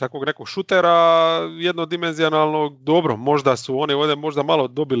gdje hoćeš takvog nekog šutera jednodimenzionalnog, dobro, možda su oni ovdje možda malo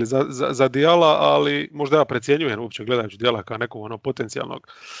dobili za Dijala, ali možda ja precjenjujem uopće gledajući Dijala kao nekog potencijalnog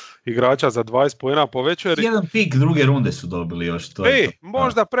igrača za 20 poena po večeri. Jedan pik druge runde su dobili još, to je to.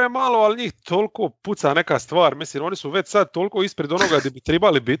 Možda premalo, ali njih toliko puca neka stvar, mislim, oni su već sad toliko ispred onoga gdje bi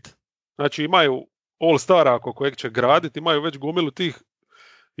trebali biti, znači imaju all-stara oko kojeg će graditi, imaju već gomilu tih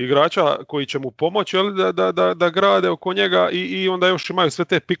igrača koji će mu pomoći da grade oko njega i onda još imaju sve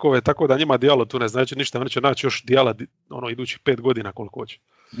te pikove, tako da njima Dijalo tu ne znači ništa, oni će naći još Dijala idućih 5 godina koliko hoće.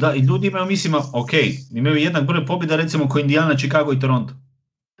 Da, i ljudi imaju, mislim, imaju jednak broj pobjeda recimo ko Indiana, Chicago i Toronto.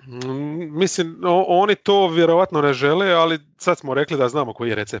 Mislim, oni to vjerovatno ne žele, ali sad smo rekli da znamo koji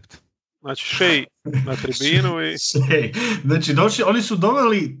je recept. Znači, Shea na tribinu i... Znači, oni su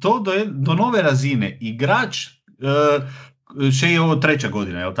doveli to do nove razine. Igrač, Shea je ovo 3.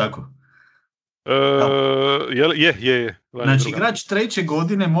 godina, je li tako? Je. Znači, igrač 3.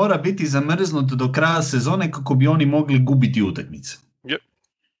 godine mora biti zamrznut do kraja sezone kako bi oni mogli gubiti utakmice. Je.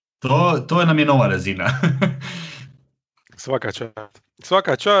 To nam je nova razina.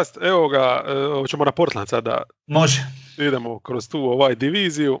 Svaka čast. Evo ga, hoćemo na Portland sada. Može. Idemo kroz tu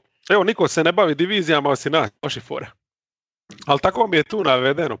diviziju. Evo, niko se ne bavi divizijama osim nas, loši fore. Ali tako mi je tu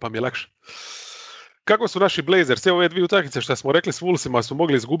navedeno, pa mi je lakše. Kako su naši Blazers? Evo ove 2 utakmice što smo rekli s Wolvesima su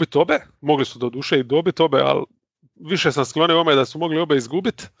mogli izgubiti obe. Mogli su do duše i dobiti obe, ali više sam sklonio ome da su mogli obe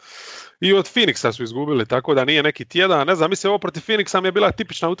izgubiti. I od Phoenixa su izgubili, tako da nije neki tjedan. Ne znam, mislim, ovo protiv Phoenixa mi je bila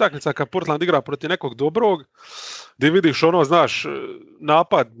tipična utakmica kad Portland igra protiv nekog dobrog, gdje vidiš znaš,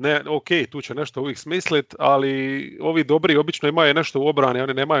 napad, tu će nešto uvijek smislit, ali ovi dobri obično imaju nešto u obrani,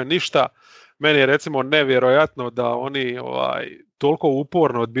 oni nemaju ništa. Meni je recimo nevjerojatno da oni toliko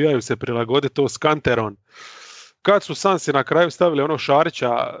uporno odbijaju se prilagoditi to s Kanterom. Kad su Sansi na kraju stavili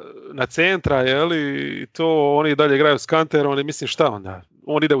Šarića na centra, to oni dalje igraju s Kanterom i mislim šta onda?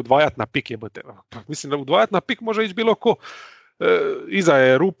 On ide udvajat na pik, jebote. Mislim da udvajat na pik može ići bilo ko. Iza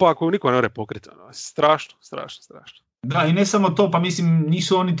je rupa koju niko ne može pokriti. Strašno. Da, i ne samo to, pa mislim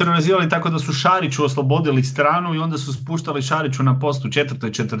nisu oni terorizirali tako da su Šariću oslobodili stranu i onda su spuštali Šariću na post u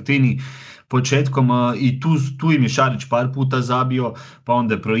 4. četvrtini početkom i tu im je Šarić par puta zabio, pa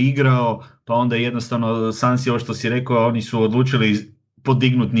onda je proigrao, pa onda jednostavno Sansi, ovo što si rekao, oni su odlučili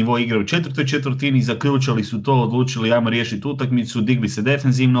podignuti nivo igre u 4. četvrtini, zaključali su to, odlučili ajmo riješiti utakmicu, digli se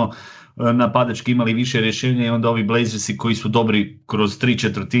defenzivno, napadački imali više rješenja i onda ovi Blazersi koji su dobri kroz 3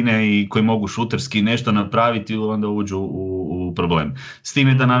 četvrtine i koji mogu šuterski nešto napraviti, onda uđu u problem. S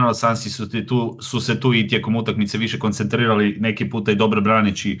time da naravno Sansi su se tu i tijekom utakmice više koncentrirali neki puta i dobro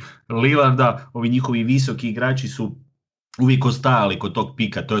braneći Lillarda, ovi njihovi visoki igrači su uvijek ostajali kod tog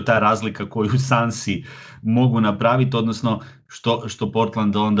pika, to je ta razlika koju Sansi mogu napraviti, odnosno što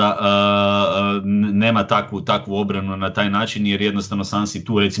Portland onda nema takvu obranu na taj način, jer jednostavno Sansi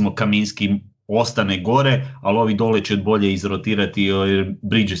tu recimo Kaminski ostane gore, ali ovi dole će bolje izrotirati, jer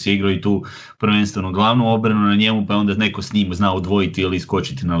Bridges je igrao i tu prvenstveno glavnu obranu na njemu, pa onda neko s njim zna odvojiti ili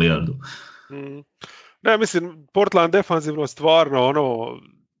iskočiti na Lillardu. Ne, mislim, Portland defanzivno stvarno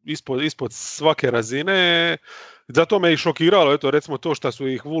ispod svake razine. Zato me i šokiralo, recimo to što su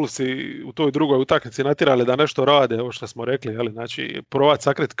ih Wolvesi u toj drugoj utakmici natjerali da nešto rade, ovo što smo rekli, znači provat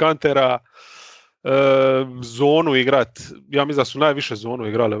sakrit Kantera, zonu igrat, ja mislim da su najviše zonu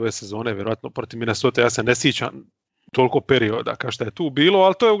igrali ove sezone, vjerojatno protiv Minnesota, ja se ne sjećam toliko perioda kao što je tu bilo,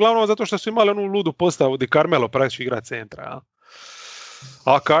 ali to je uglavnom zato što su imali onu ludu postavu gdje Carmelo praktički igra centra. Ja?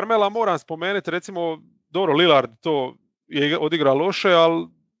 A Carmela moram spomenuti, recimo, dobro, Lillard to je odigrao loše, ali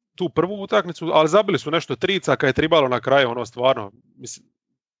tu prvu utakmicu, ali zabili su nešto trica kad je tribalo na kraju, stvarno, mislim,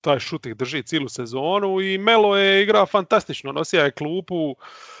 taj šut ih drži cijelu sezonu i Melo je igrao fantastično, nosio je klupu,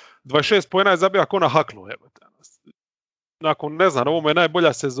 26 poena je zabija ko na haklu, evo. Nakon, ne znam, ovo mu je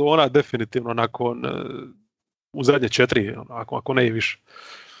najbolja sezona definitivno nakon u zadnje 4, ako ne i više.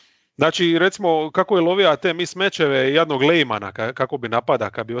 Znači, recimo, kako je lovio te mismečeve i jednog Lejmana, kako bi napada,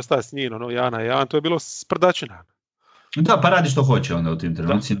 kad bi ostao s njim, 1-1, to je bilo sprdačina. Da, pa radi što hoće onda u tim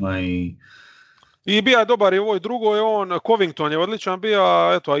trenucima I bija dobar i u ovoj drugoj, Covington je odličan bio,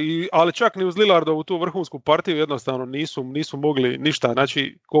 ali čak ni uz Lillardovu tu vrhunsku partiju jednostavno nisu mogli ništa,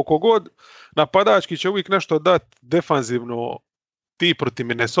 znači koliko god napadački će uvijek nešto dati defanzivno, ti protiv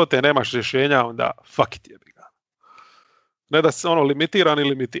Minnesota nemaš rješenja, onda fuck it jebi ga. Ne da se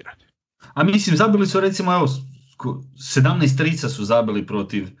limitirani. A mislim, zabili su recimo, 17 trica su zabili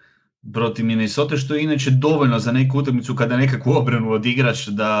protiv protiv Minnesota, što je inače dovoljno za neku utakmicu kada nekakvu obranu odigraš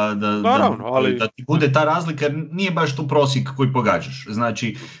Naravno, ali da ti bude ta razlika, jer nije baš tu prosjek koji pogađaš.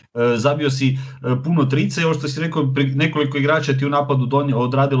 Znači, zabio si puno trice, ovo što si rekao, nekoliko igrača ti u napadu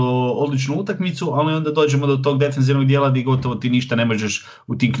odradilo odličnu utakmicu, ali onda dođemo do tog defensivnog dijela gdje gotovo ti ništa ne možeš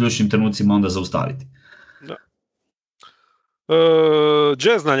u tim ključnim trenucima onda zaustaviti. da.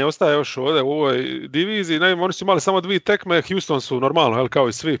 Jazz nam je ostaje još ovdje u ovoj diviziji. Naime, oni su imali samo 2 tekme, Houston su normalno, kao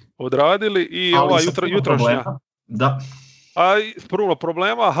i svi, odradili i ali ova jutrošnja. Da. A puno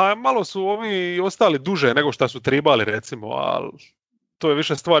problema, malo su ovi ostali duže nego što su tribali, recimo, ali to je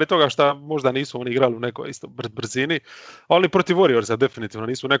više stvari toga što možda nisu oni igrali u nekoj isto brzini, ali protiv Warriorsa definitivno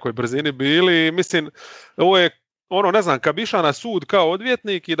nisu u nekoj brzini bili. Mislim, ovo je ne znam, kad bi išao na sud kao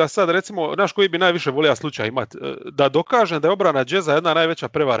odvjetnik i da sad, recimo, znaš koji bi najviše volio slučaj imati, da dokažem da je obrana Jazza jedna najveća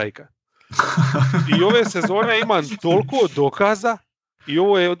prevara ikad. I ove sezone imam toliko dokaza i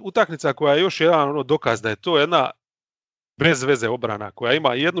ovo je utakmica koja je još jedan dokaz da je to jedna bez veze obrana koja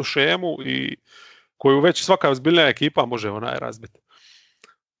ima jednu šemu i koju već svaka ozbiljna ekipa može razbiti.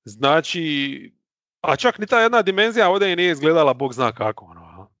 Znači, a čak ni ta jedna dimenzija ovdje i nije izgledala bog zna kako.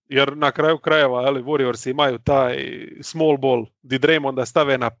 Jer na kraju krajeva Warriors imaju taj small ball di Draymonda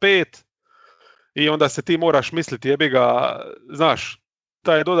stave na 5 i onda se ti moraš misliti, jebi ga, znaš,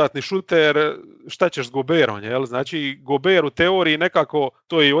 taj dodatni šuter, šta ćeš s Goberom, jel? Znači, Gober u teoriji nekako,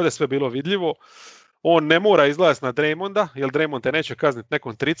 to je i ovdje sve bilo vidljivo, on ne mora izlaziti na Draymonda, jer Draymond te neće kazniti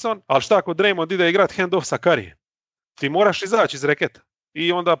nekom tricom, ali šta ako Draymond ide igrat hand-off sa Curryjem? Ti moraš izaći iz reketa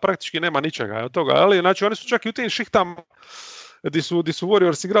i onda praktički nema ničega od toga, ali znači oni su čak i u tim šihtama di su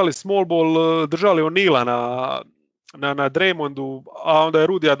Warriors igrali small ball, držali O'Neala na Draymondu, a onda je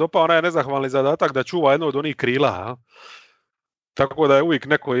Rudija dopao onaj nezahvalni zadatak da čuva jedno od onih krila. A? Tako da je uvijek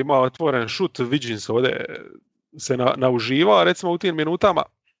neko imao otvoren šut, Wiggins ovdje se nauživa, recimo u tim minutama.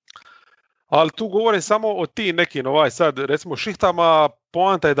 Ali tu govorim samo o tim nekim sad, recimo šihtama,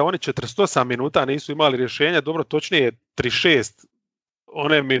 poanta je da oni 48 minuta nisu imali rješenja, dobro, točnije 36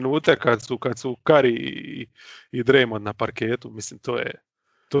 one minute kad su Curry i Draymond na parketu, mislim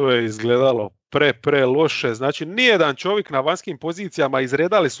to je izgledalo pre loše. Znači nijedan čovjek na vanjskim pozicijama,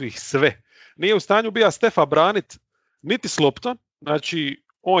 izredali su ih sve. Nije u stanju bija Stefa branit niti s loptom, znači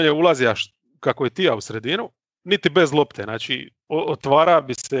on je ulazio kako je tija u sredinu, niti bez lopte, znači otvara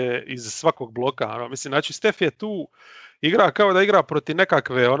bi se iz svakog bloka. Mislim, znači Stef je tu igra kao da igra protiv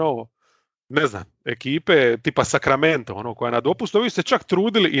nekakve ne znam, ekipe tipa Sacramento, koja je na dopustu, ovi se čak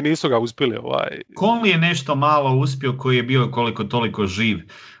trudili i nisu ga uspjeli. Conley je nešto malo uspio koji je bio koliko toliko živ.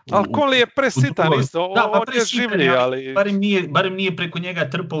 Ali Conley je presitan isto, on je življi, ali... Barem nije preko njega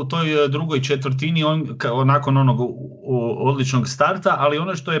trpao u toj drugoj četvrtini, nakon onog odličnog starta, ali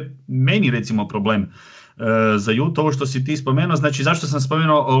ono što je meni recimo problem za Utah, ovo što si ti spomenuo, znači zašto sam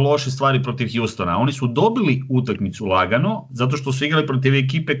spomenuo loše stvari protiv Houstona. Oni su dobili utakmicu lagano, zato što su igrali protiv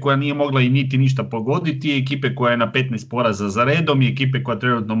ekipe koja nije mogla i niti ništa pogoditi, ekipe koja je na 15 poraza za redom i ekipe koja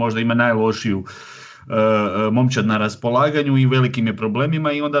trenutno možda ima najlošiju momčad na raspolaganju i velikim je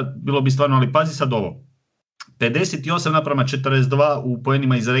problemima i onda bilo bi stvarno, ali pazi sad ovo, 58:42 u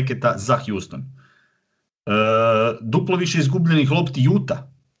poenima iz reketa za Houston. Duplo više izgubljenih lopti Utah.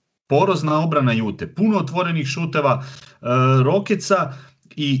 Porozna obrana Jute, puno otvorenih šuteva Rocketsa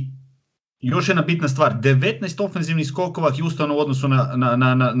i još jedna bitna stvar, 19 ofenzivnih skokova Houstona u odnosu na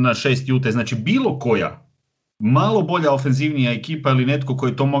 6 Jute, znači bilo koja malo bolja ofenzivnija ekipa ili netko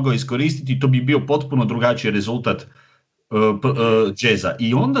koji je to mogao iskoristiti, to bi bio potpuno drugačiji rezultat Jazza.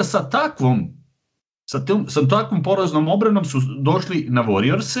 I onda sa takvom poroznom obranom su došli na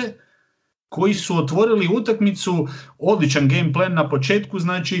Warriorse, koji su otvorili utakmicu, odličan game plan na početku,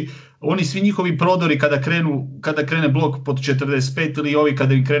 znači oni svi njihovi prodori kada krene blok pod 45 ili ovi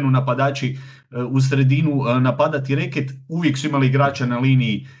kada im krenu napadači u sredinu napadati reket, uvijek su imali igrača na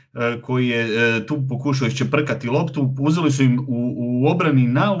liniji koji je tu pokušao iščeprkati loptu, uzeli su im u obrani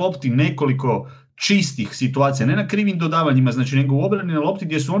na lopti nekoliko čistih situacija, ne na krivim dodavanjima, znači nego u obrani na lopti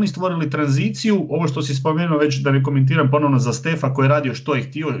gdje su oni stvorili tranziciju, ovo što si spomenuo već da ne komentiram ponovno za Stefa koji je radio što je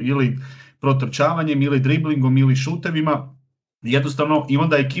htio ili protrčavanjem ili driblingom ili šutevima, jednostavno i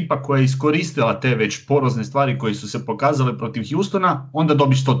onda ekipa koja je iskoristila te već porozne stvari koje su se pokazale protiv Houstona, onda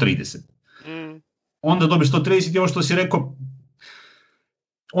dobiš 130. Onda dobiš 130 i ovo što si rekao,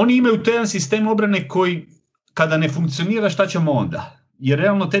 oni imaju taj jedan sistem obrane koji kada ne funkcionira šta ćemo onda? Jer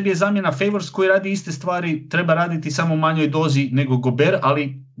realno tebi je zamjena Favors koji radi iste stvari, treba raditi samo u manjoj dozi nego Gober,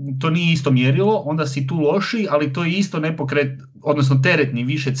 ali to nije isto mjerilo, onda si tu loši, ali to je isto nepokret, odnosno teretni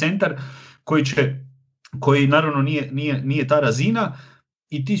više centar koji naravno nije ta razina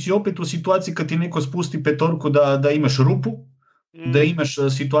i ti si opet u situaciji kad ti neko spusti petorku da imaš rupu da imaš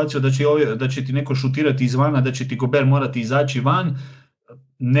situaciju da će ti neko šutirati izvana, da će ti Gobert morati izaći van,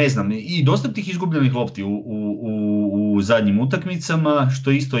 ne znam, i dosta tih izgubljenih lopti u zadnjim utakmicama,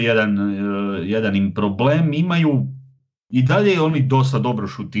 što je isto jedan im problem, imaju i dalje oni dosta dobro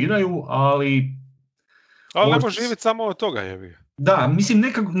šutiraju, ali... Ali ne može živjeti samo od toga, jebi. Da, mislim,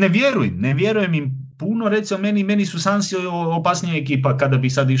 nekako, ne vjerujem im puno, recimo meni su Sansi opasnija ekipa kada bi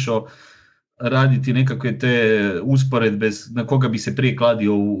sad išao raditi nekakve te usporedbe na koga bi se prije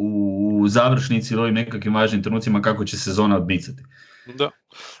kladio u završnici ili ovim nekakvim važnim trenucima kako će sezona odmicati. Da.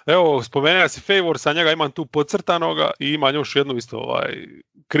 Evo, spomenuo si Favorsa, njega imam tu podcrtanoga i imam još jednu isto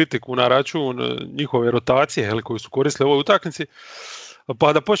kritiku na račun njihove rotacije koju su koristili u ovoj utakmici.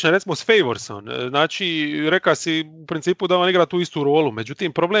 Pa da počne recimo s Favorsom. Znači, reka si u principu da on igra tu istu rolu,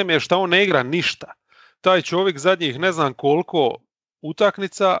 međutim problem je što on ne igra ništa. Taj čovjek zadnjih ne znam koliko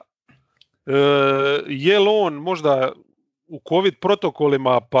utakmica, je li on možda u COVID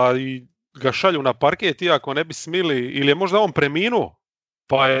protokolima pa i ga šalju na parket iako ne bi smili, ili je možda on preminuo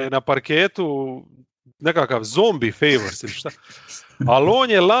pa je na parketu nekakav zombi Favors ili šta. Ali on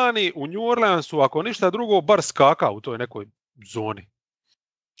je lani u New Orleansu, ako ništa drugo, bar skakao u toj nekoj zoni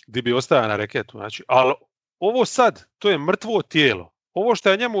gdje bi ostajao na reketu. Znači, ali ovo sad, to je mrtvo tijelo. Ovo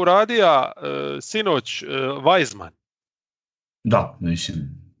što je njemu uradio sinoć Weizman. Da,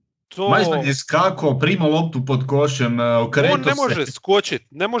 mislim. Weizman je skakao, primao loptu pod košem, okretao se. On ne može skočiti,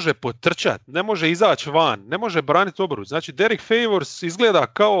 ne može potrčati, ne može izaći van, ne može braniti obranu. Znači, Derek Favors izgleda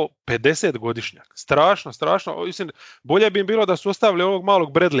kao 50-godišnjak. Strašno. Mislim, bolje bi im bilo da su ostavili ovog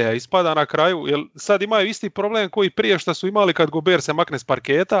malog Bradleya, ispada na kraju, jer sad imaju isti problem koji prije što su imali kad Gobert se makne s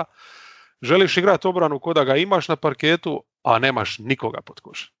parketa. Želiš igrati obranu ko da ga imaš na parketu, a nemaš nikoga pod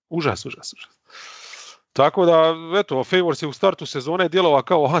košem. Užas. Tako da, eto, Favors je u startu sezone djelovao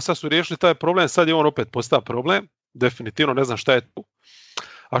kao, sad su riješili taj problem, sad je on opet postao problem. Definitivno ne znam šta je tu.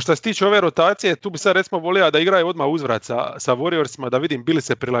 A što se tiče ove rotacije, tu bi sad recimo volio da igraju odmah uzvrat sa Warriorsima, da vidim bili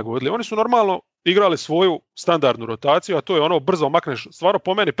se prilagodili. Oni su normalno igrali svoju standardnu rotaciju, a to je ono brzo makneš, stvarno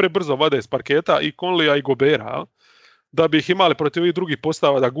po meni prebrzo vade iz parketa i Conleya i Gobera, da bi ih imali protiv ovih drugih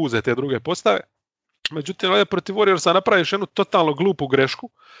postava da guze te druge postave. Međutim, protiv Warriorsa napraviš jednu totalno glupu grešku,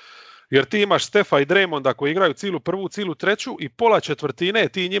 jer ti imaš Stefa i Draymonda koji igraju cijelu prvu, cijelu treću i pola četvrtine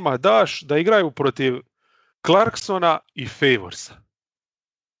ti njima daš da igraju protiv Clarksona i Favorsa.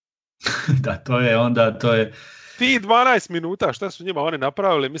 Da, to je... Ti 12 minuta, šta su njima oni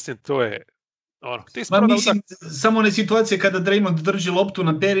napravili, mislim, to je... Samo one situacije kada Draymond drži loptu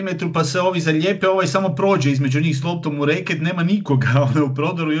na perimetru pa se ovi zalijepe, ovaj samo prođe između njih s loptom u reket, nema nikoga u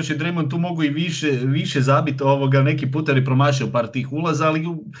prodoru, još je Draymond tu mogu i više zabiti neki puta je promašio par tih ulaza, ali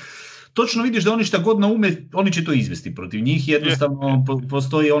točno vidiš da oni šta god naume, oni će to izvesti protiv njih, jednostavno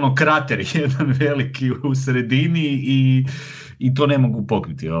postoji krater jedan veliki u sredini i to ne mogu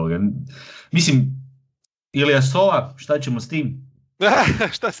pokriti. Mislim, Ilyasova, šta ćemo s tim?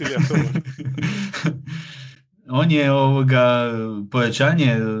 Šta si Ilyasova? On je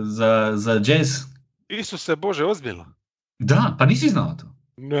pojačanje za Jazz. Isuse Bože, ozbiljno? Da, pa nisi znao to?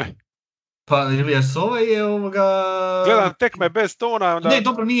 Ne. Pa Ilyasova je Gledam tekme bez tona. Onda... Ne,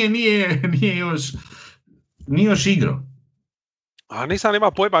 dobro, nije još igrao. A nisam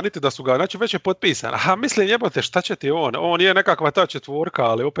imao pojma niti da su ga, znači već je potpisan. Aha, mislim, jebote, šta će ti on? On je nekakva ta četvorka,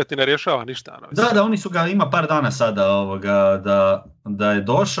 ali opet i ne rješava ništa. Da, oni su ga, ima par dana sada da je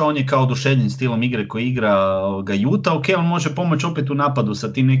došao, on je kao oduševljen stilom igre koji igra Utah, ok, on može pomoći opet u napadu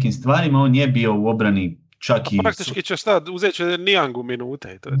sa tim nekim stvarima, on je bio u obrani čak i... Praktički će uzeti će Nijangu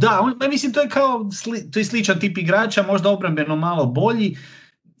minute. To je da, mislim, to je kao, to je sličan tip igrača, možda obrambeno malo bolji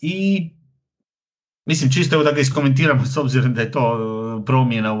i... Mislim, čisto evo da ga iskomentiramo s obzirom da je to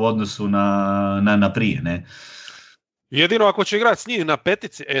promjena u odnosu na prije, ne? Jedino ako će igrati s njih na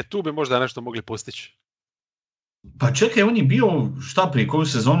petici, tu bi možda nešto mogli postići. Pa čekaj, on je bio šta prije koju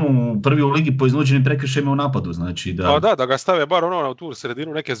sezonu prvi u ligi po iznuđenim prekršajima u napadu, znači da... Pa da ga stave bar na tu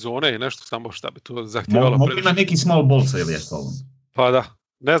sredinu neke zone i nešto samo šta bi to zahtjevalo. Mogu ima neki small ballsa ili je to? Pa da.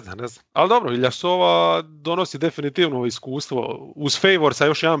 Ne znam. Ali dobro, Ilyasova donosi definitivno iskustvo. Uz Favorsa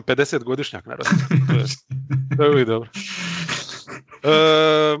još jedan 50-godišnjak naravno. To je uvijek dobro.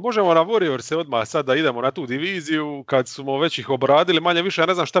 Možemo na Warriors odmah sad da idemo na tu diviziju. Kad smo već ih obradili, manje više, ja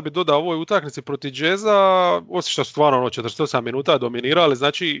ne znam šta bi dodao ovoj utakmici protiv Jazza, osim što su stvarno 48 minuta dominirali.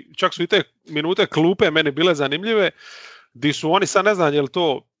 Znači, čak su i te minute klupe meni bile zanimljive, di su oni, sad ne znam je li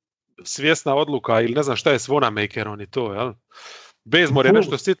to svjesna odluka ili ne znam šta je s Wanamakerom i to, jel? Bezmor je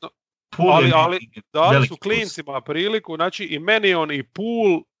nešto sitno, ali dali su klincima priliku, znači i Mannion i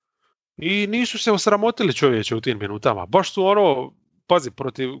Poole, i nisu se osramotili čovječe u tim minutama. Baš su pazi,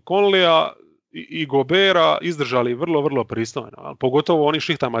 protiv Conleya i Gobera izdržali vrlo, vrlo pristojno. Ali pogotovo oni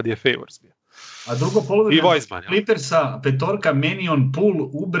šihtama gdje je Favors bio. A drugo I polovreme Weizmann, jel? Clippersa, petorka, Mannion, Poole,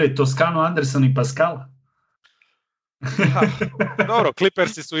 Ubre, Toscano, Anderson i Pascal. Ha, dobro,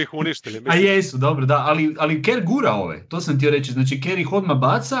 Clippersi su ih uništili. A Mislim. jesu, dobro, da, ali Kerr gura ove, to sam htio reći, znači Kerr ih odmah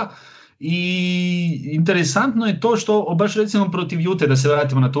baca i interesantno je to što, baš recimo protiv Jute, da se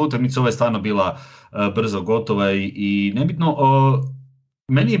vratimo na tu utakmicu, ova je stvarno bila brzo gotova i nebitno,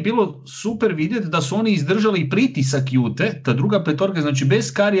 meni je bilo super vidjeti da su oni izdržali pritisak Jute, ta druga petorka, znači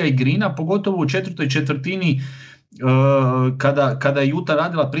bez Karija i Greena, pogotovo u četvrtoj četvrtini, kada je Juta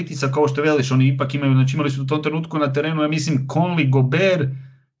radila pritisak, kao što veliš, oni ipak imaju, znači imali su u tom trenutku na terenu, ja mislim, Conley, Gobert,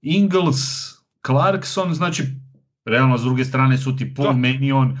 Ingles, Clarkson, znači realno s druge strane su ti Poole,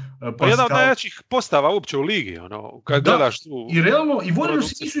 Mannion, Pascal. Pa jedna od najjačih postava uopće u ligi, ono, kad gledaš tu... I realno, i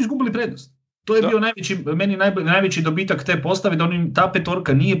Warriorsi nisu izgubili prednost. To je bio meni najveći dobitak te postave, da ta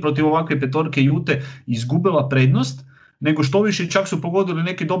petorka nije protiv ovakve petorke Jute izgubila prednost, nego što više čak su pogodili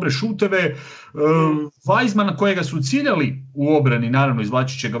neke dobre šuteve. Weizmana kojega su ciljali u obrani, naravno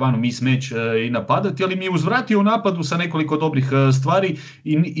izvlačit će ga van u mismatch i napadati, ali mi je uzvratio u napadu sa nekoliko dobrih stvari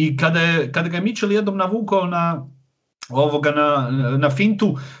i kada ga je Mitchell jednom navukao na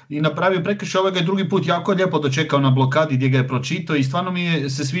fintu i napravio prekršaj, ovaj ga je drugi put jako lijepo dočekao na blokadi gdje ga je pročitao i stvarno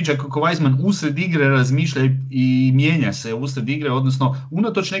se sviđa kako Weizmann usred igre razmišlja i mijenja se usred igre, odnosno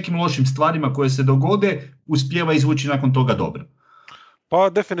unatoč nekim lošim stvarima koje se dogode, uspijeva izvući nakon toga dobro. Pa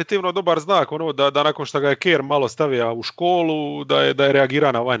definitivno dobar znak, ono da nakon što ga je Kerr malo stavio u školu, da je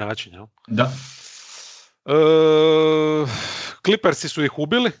reagira na ovaj način. Jel? Da. Clippersi su ih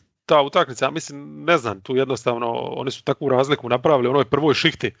ubili, ta utakmica, mislim, ne znam, tu jednostavno oni su takvu razliku napravili u onoj prvoj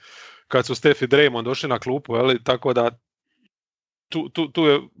šihti kad su Steph i Draymond došli na klupu, jeli? Tako da tu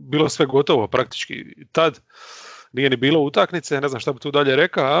je bilo sve gotovo praktički tad. Nije ni bilo utakmice, ne znam šta bi tu dalje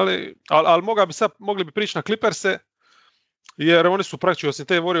rekao, ali mogli bi prići na Clipperse, jer oni su praktički osim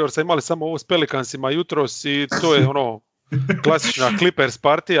te Warriorsa imali samo ovo s Pelicansima jutros i to je ono klasična Clippers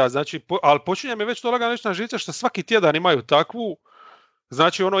partija, znači, ali počinje mi već to lagano nešto na živce što svaki tjedan imaju takvu,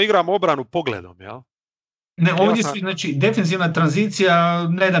 znači ono igramo obranu pogledom, jel? Ne, ovdje su, znači, defensivna tranzicija,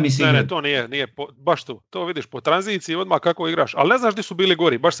 ne da mi se igra. Ne, to nije baš tu. To vidiš po tranziciji odmah kako igraš, ali ne znaš gdje su bili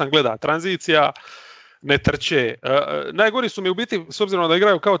gori, baš sam gledao, tranzicija, ne trče. Najgori su mi u biti, s obzirom da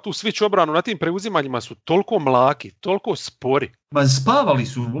igraju kao tu switch obranu, na tim preuzimanjima su toliko mlaki, toliko spori. Ma spavali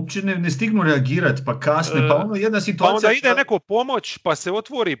su, uopće ne stignu reagirati, pa kasne, pa ono jedna situacija... Pa onda ide neko pomoć, pa se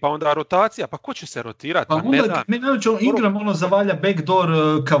otvori, pa onda rotacija, pa ko će se rotirati? Pa onda, igram zavalja backdoor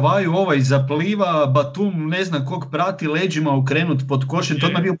Kavaju, zapliva, Batum ne zna kog prati leđima okrenut pod košem, to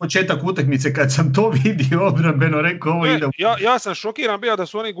je bio početak utakmice, kad sam to vidio obrambeno, rekao ovo ide... Ja sam šokiran bio da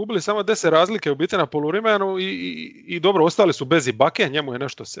su oni gubili samo 10 razlike u biti na poluvremenu i dobro, ostali su bez Ibake, njemu je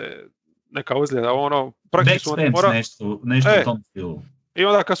nešto se... neka ozljeda, nešto u tom stilu. I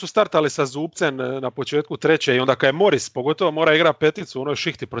onda kad su startali sa Zubcem na početku treće i onda kad je Morris pogotovo mora igrati peticu u onoj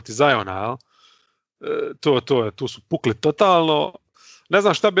šihti proti Ziona, tu su pukli totalno. Ne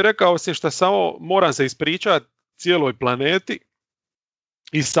znam šta bi rekao, osim što samo moram se ispričati cijeloj planeti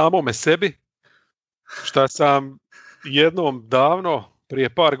i samome sebi, šta sam jednom davno, prije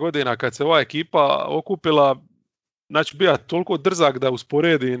par godina kad se ova ekipa okupila, znači bio toliko drzak da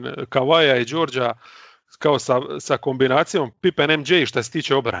usporedim Kavaja i Georgea kao sa kombinacijom Pippen MJ što se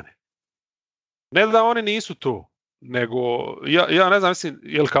tiče obrane. Ne da oni nisu tu, nego ja ne znam, mislim,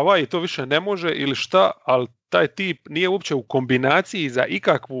 jel Kavaji to više ne može ili šta, ali taj tip nije uopće u kombinaciji za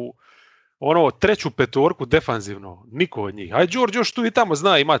ikakvu treću petorku defanzivno, niko od njih. A George još tu i tamo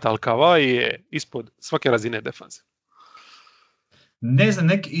zna imati, ali Kavaji je ispod svake razine defanzivno. Ne znam,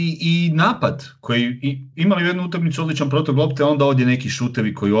 i napad koji imali jednu utakmicu odličan protok lopte, onda ovdje neki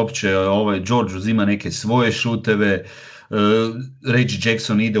šutevi koji uopće George uzima neke svoje šuteve, Reggie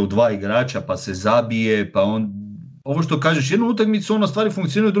Jackson ide u dva igrača pa se zabije, pa ovo što kažeš, jednu utakmicu stvari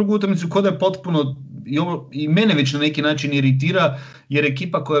funkcionira, drugu utakmicu kod je potpuno i mene već na neki način iritira, jer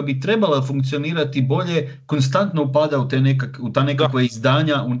ekipa koja bi trebala funkcionirati bolje konstantno upada u ta nekakva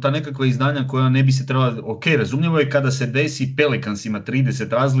izdanja koja ne bi se trebala. Ok, razumljivo je kada se desi Pelicansima 30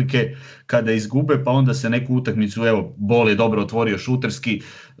 razlike, kada izgube, pa onda se neku utakmicu, Ball je dobro otvorio šuterski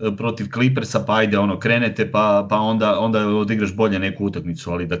protiv Clippersa, pa ajde krenete, pa onda odigraš bolje neku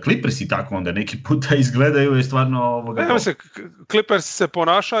utakmicu, ali da Clippersi tako onda neki puta izgledaju je stvarno Clippersi se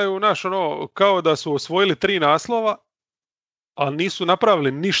ponašaju kao da su osvojili 3 naslova, ali nisu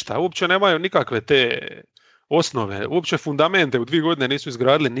napravili ništa, uopće nemaju nikakve te osnove, uopće fundamente u 2 godine nisu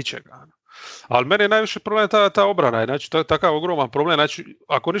izgradili ničega. Ali meni je najviše problem ta obrana, znači to je takav ogroman problem, znači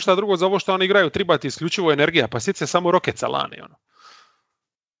ako ništa drugo za ovo što oni igraju trebati isključivo energija, pa sjeti se samo Rocketsa lani.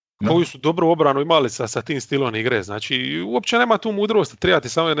 koju su dobru obranu imali sa tim stilom igre. Znači, uopće nema tu mudrosti, treba ti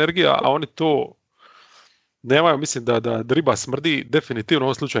samo energija, a oni to nemaju. Mislim da riba smrdi definitivno u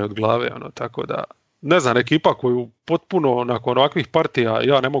ovom slučaju od glave. Ono, tako da, ne znam, ekipa koju potpuno nakon ovakvih partija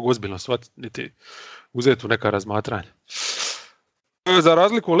ja ne mogu ozbiljno shvatiti niti uzeti u neka razmatranja. Za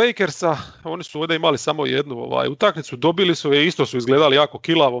razliku Lakersa, oni su ovdje imali samo jednu utakmicu, dobili su je, isto su izgledali jako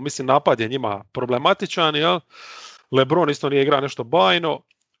kilavo, mislim napad je njima problematičan, jel? LeBron isto nije igrao nešto bajno,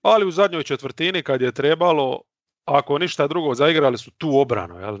 ali u zadnjoj četvrtini kad je trebalo, ako ništa drugo, zaigrali su tu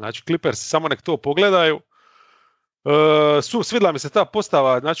obranu, jel? Znači Clippers samo nek to pogledaju. Svidla mi se ta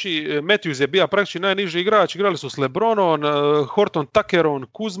postava, znači Matthews je bio praktički najniži igrač, igrali su s LeBronom, Horton Tuckerom,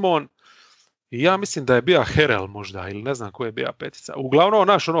 Kuzmom, i ja mislim da je bio Harrell možda, ili ne znam ko je bio petica.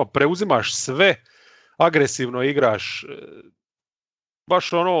 Uglavnom, preuzimaš sve, agresivno igraš. Baš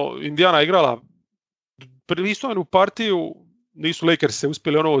Indiana igrala pristojnu partiju, nisu Lakers se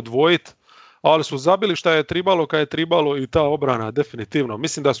uspjeli odvojiti, ali su zabili šta je tribalo, kad je tribalo, i ta obrana definitivno.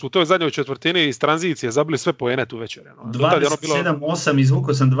 Mislim da su u toj zadnjoj četvrtini iz tranzicije zabili sve poene tu večer. 27-8,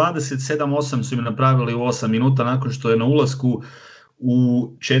 izvukao sam 27-8 su im napravili u 8 minuta nakon što je na ulasku u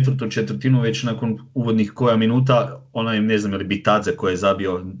četvrtu četvrtinu, već nakon uvodnih koja minuta, onaj, ne znam, ili Bitadze koji je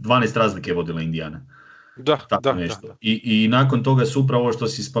zabio, 12 razlike je vodila Indijana. Da. I nakon toga su upravo što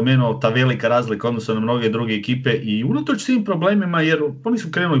si spomenuo, ta velika razlika odnosno na mnoge druge ekipe, i unatoč svim problemima, jer oni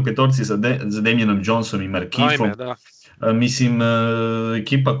su krenuli petorci sa Damianom Johnsonom i Markifom. Mislim,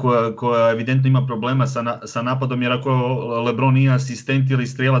 ekipa koja evidentno ima problema sa napadom, jer ako LeBron nije asistent ili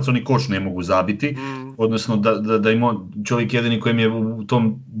strijelac, oni koš ne mogu zabiti, odnosno da ima čovjek jedini kojem je u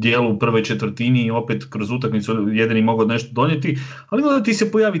tom dijelu u prvoj četvrtini i opet kroz utakmicu jedini mogao nešto donijeti, ali onda ti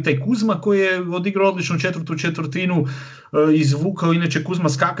se pojavi taj Kuzma koji je odigrao odličnu četvrtu četvrtinu, izvukao, inače Kuzma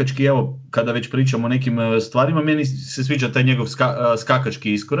skakački, evo kada već pričamo o nekim stvarima, meni se sviđa taj njegov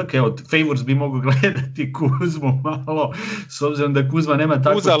skakački iskorak, evo Favors bi mogao gledati Kuzmu malo, s obzirom da Kuzma nema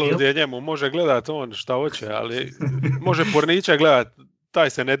tako uzalud je njemu, može gledati on šta hoće, ali može Pornića gledati, taj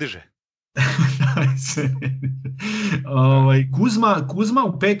se ne diže. Kuzma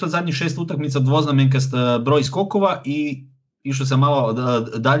u 5 od zadnjih 6 utakmica dvoznamenkast broj skokova, i išao sam malo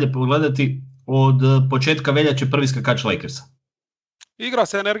dalje pogledati, od početka veljače prvi skakač Lakersa. Igra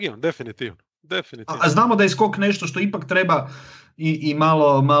se energijom, definitivno. A znamo da je skok nešto što ipak treba i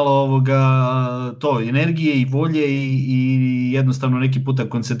malo ovoga, to, energije i volje i jednostavno neki puta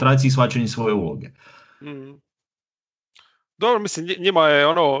koncentracije i shvaćanje svoje uloge. Dobro, mislim, njima je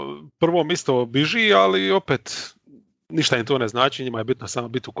prvo isto biži, ali opet ništa im to ne znači, njima je bitno samo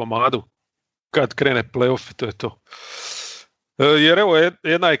biti u komadu. Kad krene playoff, to je to. Jer evo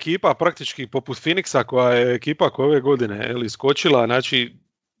jedna ekipa praktički poput Phoenixa, koja je ekipa koja ove godine iskočila, znači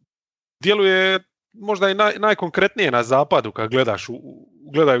djeluje možda i najkonkretnije na zapadu kad gledaš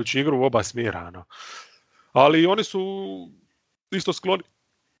gledajući igru u oba smjera. Ali oni su isto skloni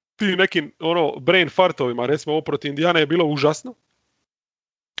ti nekim brain fartovima, recimo ovo protiv Indijane je bilo užasno.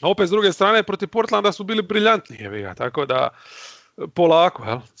 A opet s druge strane protiv Portlanda su bili briljantni, tako da polako,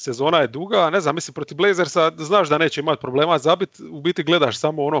 jel? Sezona je duga, ne znam, mislim protiv Blazersa znaš da neće imati problema zabit, u biti gledaš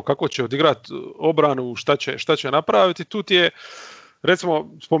samo kako će odigrati obranu, šta će napraviti. Tu ti je, recimo,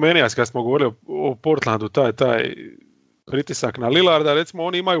 spomenija kad smo govorili o Portlandu, taj pritisak na Lillarda, recimo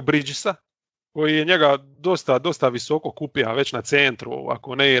oni imaju Bridgesa, koji je njega dosta visoko kupija, već na centru,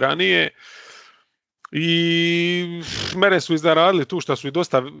 ako ne i ranije. I mene su iznenadili tu što su i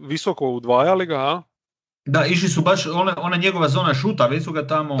dosta visoko udvajali ga, a? Da, išli su baš ona njegova zona šuta, već su ga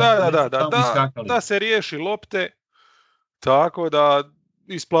tamo iskakali. Da se riješi lopte, tako da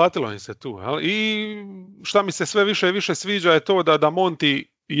isplatilo im se tu. Jel? I šta mi se sve više i više sviđa je to da Monty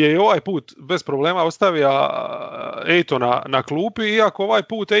je ovaj put bez problema ostavio Aytona na klupi, iako ovaj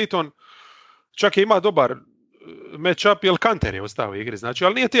put Ayton čak je ima dobar match-up, jer Kanter je ostao u igri, znači,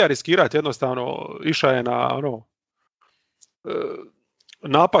 ali nije tija riskirati, jednostavno iša je na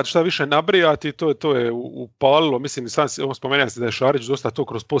napad šta više nabrijati, to je upalilo, mislim, sam spomenuo se da je Šarić dosta to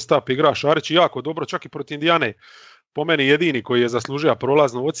kroz post-up igra, Šarić jako dobro, čak i protiv Indijane, po meni jedini koji je zaslužio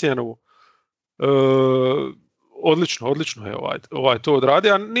prolaznu ocjenu. Odlično je ovaj to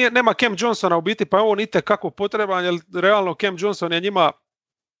odradio. Nema Cam Johnsona u biti, pa on itekako potreban, jer realno Cam Johnson je njima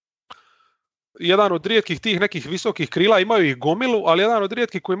jedan od rijetkih tih nekih visokih krila, imaju ih gomilu, ali jedan od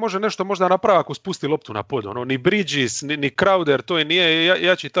rijetkih koji može nešto možda napraviti ako spusti loptu na pod. Ni Bridges, ni Crowder, to je nije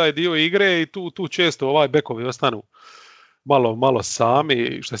jači taj dio igre i tu često bekovi ostanu malo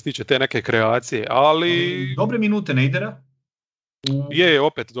sami što se tiče te neke kreacije, ali... Dobre minute Neidera? Je,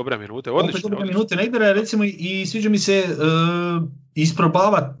 opet dobre minute, odlično. Dobre minute Neidera, recimo, i sviđa mi se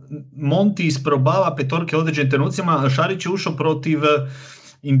Monty isprobava petorke određenim trenucima. Šarić je ušao protiv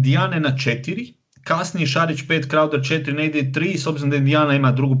Indijane na 4, kasnije Šarić 5, Crowder 4, ne ide 3, s obzirom da Indijana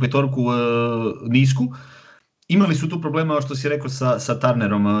ima drugu petorku nisku. Imali su tu problema, što si rekao, sa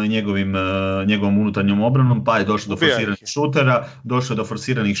Turnerom, njegovom unutarnjom obranom, pa je došlo do forsiranih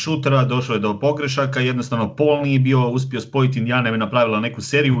šutera, došlo je do pogrešaka, jednostavno Paul nije bio uspio spojiti, Indijana je napravila neku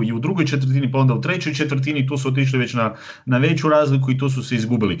seriju i u drugoj četvrtini, pa onda u trećoj četvrtini, tu su otišli već na veću razliku i tu su se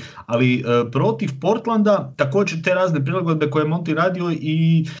izgubili. Ali protiv Portlanda također te razne prilagodbe koje je Monty radio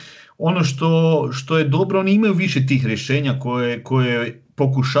i ono što je dobro, oni imaju više tih rješenja koje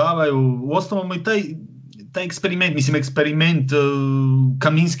pokušavaju, uostalom i taj eksperiment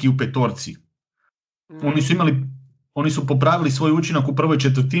Kaminski u petorci. Oni su popravili svoj učinak u prvoj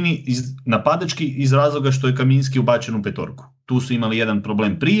četvrtini napadački iz razloga što je Kaminski ubačen u petorku. Tu su imali jedan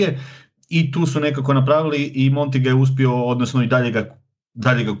problem prije i tu su nekako napravili i Monty ga je uspio, odnosno i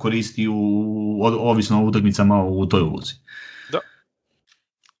dalje ga koristi ovisno o utakmicama u toj ulozi.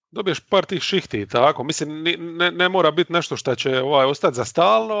 Dobiješ par tih šihti, tako. Mislim, ne mora biti nešto što će ostati za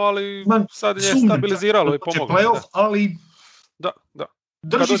stalno, ali sad je stabiliziralo i pomoglo. Playoff, ali... Da.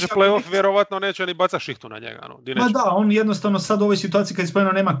 Kad dođe playoff, vjerovatno neće ni baca šihtu na njega. On jednostavno sad u ovoj situaciji kad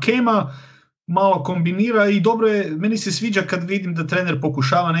je nema Kema, malo kombinira i dobro je, meni se sviđa kad vidim da trener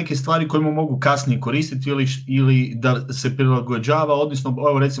pokušava neke stvari koje mu mogu kasnije koristiti ili da se prilagođava, odnosno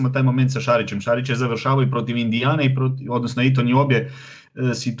recimo taj moment sa Šarićem. Šarić je završavao i protiv Indijane, odnosno Eton je obje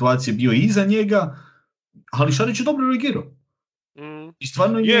situacije bio iza njega, ali Šarić je dobro reagirao. I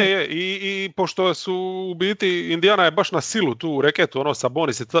stvarno je. I pošto su u biti, Indijana je baš na silu tu u reketu,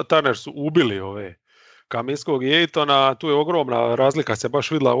 Sabonis i Turner su ubili ove Kaminskog i Ejtona, tu je ogromna razlika, se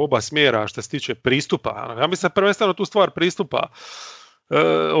baš vidjela u oba smjera što se tiče pristupa. Ja mislim prvenstveno tu stvar pristupa.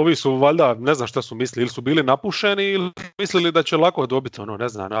 Ovi su valjda, ne znam šta su mislili, ili su bili napušeni ili mislili da će lako dobiti, ne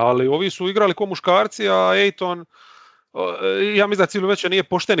znam, ali ovi su igrali ko muškarci, a Ejton, ja mislim da cijelu večer nije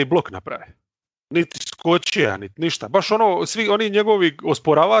pošteni blok napravi. Niti skočija, niti ništa. Baš svi oni njegovi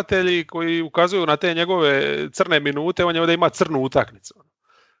osporavatelji koji ukazuju na te njegove crne minute, on je ovdje ima crnu utakmicu.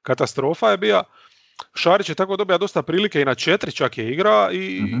 Katastrofa je bila. Šarić je tako dobija dosta prilike i na 4 čak je igra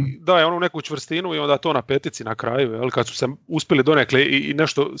i daje onu neku čvrstinu i onda to na petici na kraju, jel, kad su se uspjeli donekle i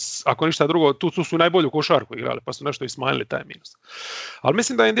nešto, ako ništa drugo, tu su najbolju košarku igrali, pa su nešto i smanjili taj minus. Ali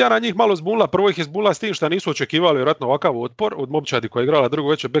mislim da je Indijana njih malo zbunila, prvo ih je zbunila s tim što nisu očekivali vjerojatno ovakav otpor od momčadi koja je igrala drugo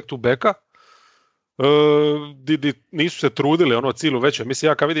večer back to backa. Nisu se trudili cijelu večer. Mislim,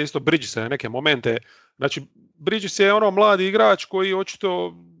 ja kad vidim isto Bridgesa neke momente, znači Bridges je mladi igrač koji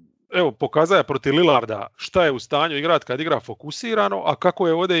očito pokazuje protiv Lillarda šta je u stanju igrati kad igra fokusirano, a kako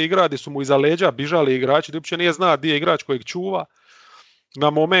je ovdje igra gdje su mu iza leđa bižali igrači, gdje uopće nije zna gdje je igrač kojeg čuva na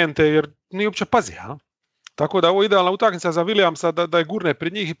momente, jer nije uopće pazi. Tako da ovo je idealna utakmica za Williamsa da je gurne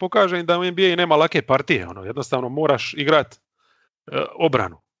pred njih i pokaže im da u NBA nema lake partije. Jednostavno moraš igrati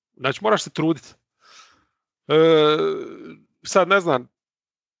obranu. Znači moraš se truditi. Sad ne znam,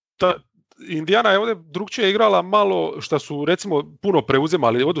 Indijana je ovdje drugčije igrala malo, što su recimo puno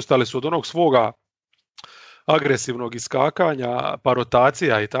preuzimali, odustali su od onog svoga agresivnog iskakanja, pa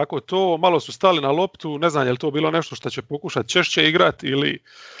rotacija i tako to, malo su stali na loptu, ne znam je li to bilo nešto što će pokušati češće igrati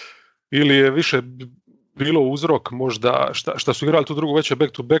ili je više bilo uzrok možda što su igrali tu drugu večer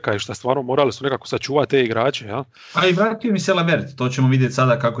back to backa i što stvarno morali su nekako sačuvati te igrače. Ja? A i vratio mi se Levert, to ćemo vidjeti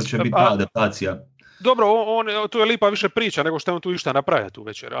sada kako će biti ta adaptacija. Dobro, tu je lipa više priča nego što je on tu išta napravio tu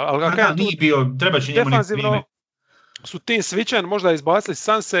večer. Nije bio, treba će njemu defanzivno su tim switchen možda izbacili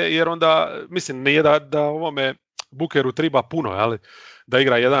Sanse, jer onda, mislim, nije da ovome Bookeru treba puno, ali da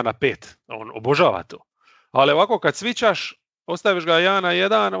igra 1-5. On obožava to. Ali ovako kad switchaš, ostaviš ga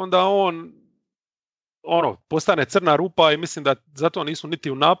 1-1, onda on postane crna rupa i mislim da zato nisu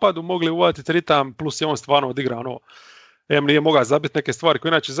niti u napadu mogli uvatiti ritam, plus je on stvarno odigra nije mogao zabiti neke stvari koje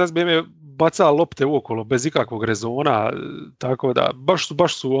inače Zazbijem je bacao lopte uokolo bez ikakvog rezona, tako da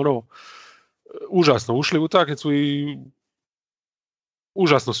baš su užasno ušli u utakmicu i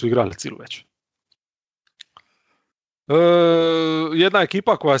užasno su igrali cijelu večer. Jedna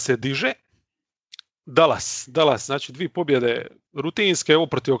ekipa koja se diže, Dallas, znači 2 pobjede rutinske, ovo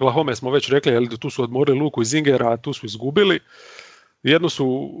protiv Oklahoma smo već rekli, jer tu su odmorili Luku i Zingera, tu su izgubili. Jednu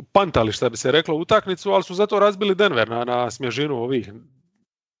su pantali, što bi se reklo, utakmicu, ali su zato razbili Denver na smježinu ovih.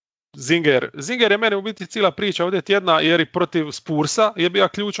 Zinger je mene u biti cijela priča ovdje tjedna, jer i protiv Spursa je bio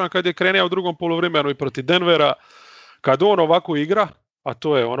ključan kad je krenio u drugom poluvremenu i protiv Denvera. Kad on ovako igra, a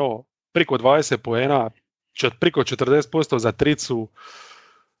to je priko 20 poena, priko 40% za tricu,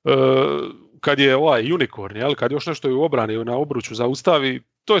 kad je unicorn, jel? Kad još nešto je u obrani na obruču zaustavi,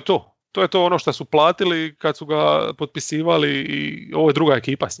 to je to. To je to ono što su platili kad su ga potpisivali i ovo je druga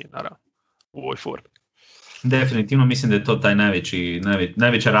ekipa s njim, naravno, u ovoj formi. Definitivno mislim da je to taj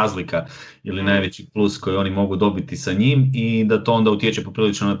najveća razlika ili Mm. najveći plus koji oni mogu dobiti sa njim i da to onda utječe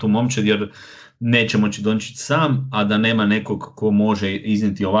poprilično na tu momčad jer neće moći dončiti sam, a da nema nekog ko može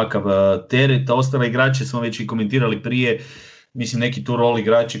iznijeti ovakav teret. A ostale igrače smo već i komentirali prije, mislim neki tu rol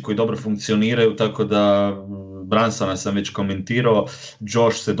igrači koji dobro funkcioniraju, tako da Bransona sam već komentirao,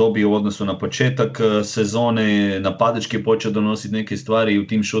 Josh se dobio u odnosu na početak sezone, napadački je počeo donositi neke stvari i u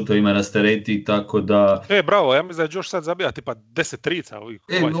tim šutovima rastereti, tako da... Bravo, ja mislim da je Josh sad zabija tipa 10 trica ovaj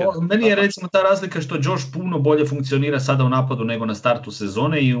tjedan. Meni je recimo ta razlika što Josh puno bolje funkcionira sada u napadu nego na startu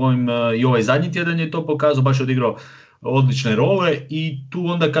sezone i ovaj zadnji tjedan je to pokazao, baš odigrao odlične role i tu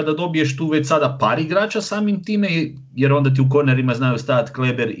onda kada dobiješ tu već sada par igrača samim time, jer onda ti u kornerima znaju stajati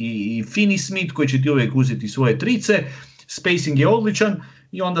Kleber i Finney Smith koji će ti uvijek uzeti svoje trice, spacing je odličan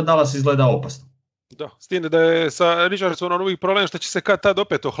i onda Dallas izgleda opasno. Da, s tim da je sa Richardsonom uvijek problem što će se kad tad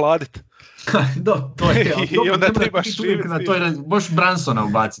opet ohladiti. Da, to je. I onda trebaš to je baš Bransona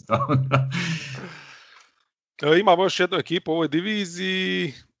ubaciti. Imamo još jednu ekipu u ovoj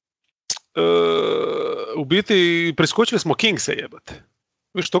diviziji. U biti preskočili smo Kingse, jebate.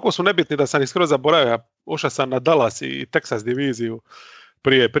 Viš, toliko su nebitni da sam ih skoro zaboravio. Ošao sam na Dallas i Texas diviziju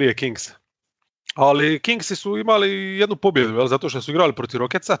prije Kingsa. Ali Kingsi su imali jednu pobjedu, jel? Zato što su igrali protiv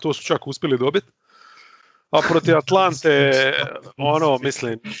Rocketsa, to su čak uspjeli dobiti. A protiv Atlante,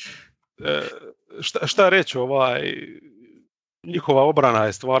 mislim, šta reći, njihova obrana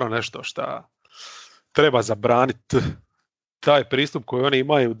je stvarno nešto šta treba zabraniti. Taj pristup koji oni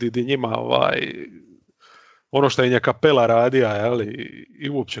imaju, di njima ono što je Kapela radija, jel, i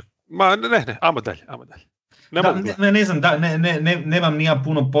uopće, ajmo dalje. Ne znam, nemam ni ja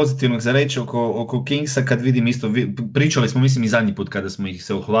puno pozitivnog za reći oko Kingsa kad vidim isto, pričali smo mislim i zadnji put kada smo ih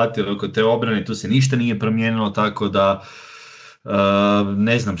se uhvatili oko te obrane, tu se ništa nije promijenilo, tako da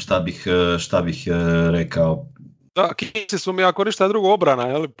ne znam šta bih rekao. Da, Kingsi su mi ako ništa drugo obrana,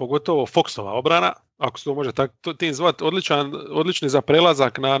 jel, pogotovo Foxova obrana, ako se to može tim zvati, odlični za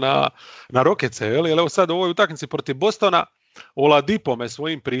prelazak na Rocketse, jel, evo sad u ovoj utakmici protiv Bostona, Oladipo me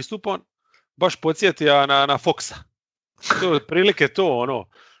svojim pristupom baš podsjetija na Foxa. To je prilike to,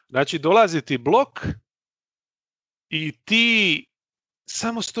 znači dolazi ti blok i ti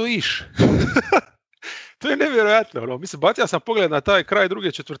samo stojiš. To je nevjerojatno, mislim, bacio sam pogled na taj kraj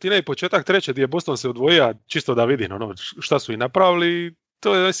druge četvrtine i početak treće gdje je Boston se odvojio, čisto da vidim šta su i napravili.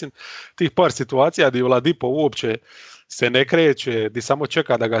 To je, mislim, tih par situacija gdje Oladipo uopće se ne kreće, gdje samo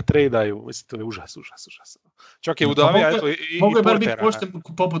čeka da ga tradaju, mislim, to je užas. Čak je udavija, eto, i Portera. Mogu je bar biti pošten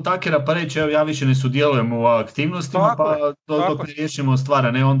poput Takera pa reći, evo ja više ne sudjelujem u aktivnostima, dok ne riješimo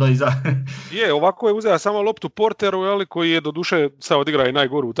stvari, ne onda i za... Ovako je uzeo samo loptu Porteru, jel, koji je doduše sad odigra i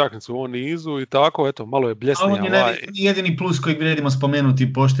najgoru utakmicu u nizu i tako, eto, malo je bljesnija. A on je jedini plus kojeg vrijedimo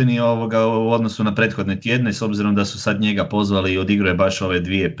spomenuti pošteni u odnosu na prethodne tjedne, s obzirom da su sad njega pozvali i odigruje baš ove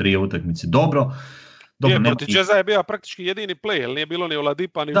dvije prije utakmice dobro. Protiv Jazza je bio praktički jedini play, jer nije bilo ni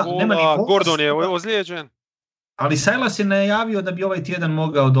Oladipa, ni Vola, Gordon je ozlijeđen. Ali Silas je najavio da bi ovaj tjedan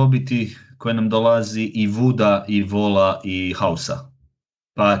mogao dobiti, koje nam dolazi, i Wooda, i Vola, i Hausa.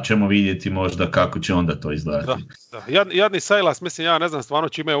 Pa ćemo vidjeti možda kako će onda to izgledati. Da. Jadni Silas, mislim, ja ne znam stvarno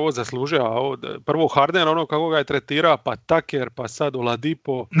čime je ovo zaslužio. Prvo Harden, kako ga je tretira, pa Tucker, pa sad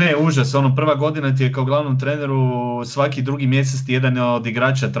Oladipo. Ne, užas, prva godina ti je kao glavnom treneru, svaki drugi mjesec ti jedan od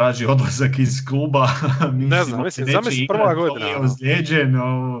igrača traži odlazak iz kluba. Ne znam, zamisli prva godina. Je ozlijeđen,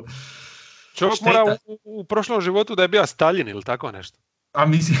 čovjek mora u prošlom životu da je bio Stalin ili tako nešto. A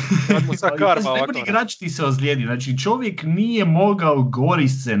mislim, najbolji igrač ti se ozlijedi, znači čovjek nije mogao gori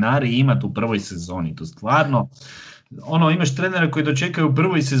scenarij imati u prvoj sezoni, to stvarno, imaš trenera koji dočekaju u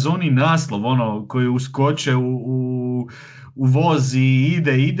prvoj sezoni naslov, koji uskoče u voz i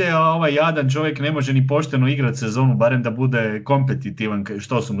ide, a ovaj jadan čovjek ne može ni pošteno igrati sezonu, barem da bude kompetitivan,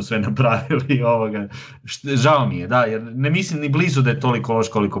 što su mu sve napravili, žao mi je, da, jer ne mislim ni blizu da je toliko loš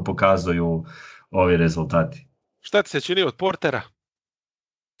koliko pokazuju ovi rezultati. Šta ti se čini od Portera?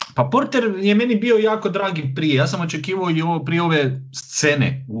 Pa Porter je meni bio jako dragi prije. Ja sam očekivao i prije ove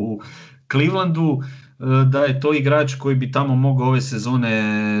scene u Clevelandu da je to igrač koji bi tamo mogao ove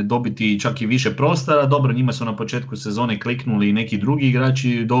sezone dobiti čak i više prostora. Dobro, njima su na početku sezone kliknuli i neki drugi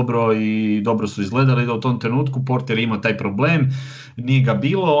igrači dobro su izgledali da u tom trenutku Porter imao taj problem, nije ga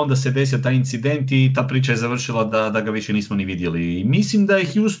bilo, onda se desio taj incident i ta priča je završila da ga više nismo ni vidjeli. I mislim da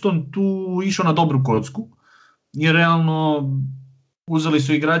je Houston tu išao na dobru kocku, jer realno uzeli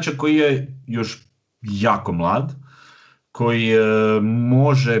su igrača koji je još jako mlad, koji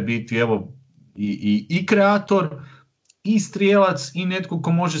može biti i kreator i strijelac i netko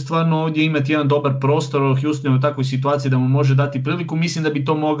ko može stvarno ovdje imati jedan dobar prostor. Houston je u takvoj situaciji da mu može dati priliku. Mislim da bi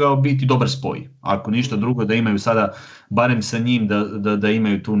to mogao biti dobar spoj. Ako ništa drugo, da imaju sada, barem sa njim, da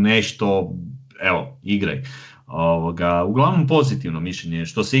imaju tu nešto, evo, igraj. Uglavnom pozitivno mišljenje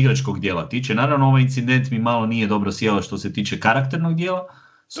što se igračkog dijela tiče. Naravno, ovaj incident mi malo nije dobro sjeo što se tiče karakternog dijela.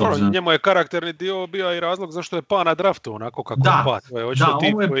 Dobro, njemu je karakterni dio bio i razlog zašto je pa na draftu onako kako je pa.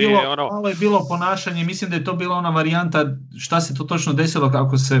 Ovo je bilo ponašanje, mislim da je to bila ona varijanta šta se to točno desilo,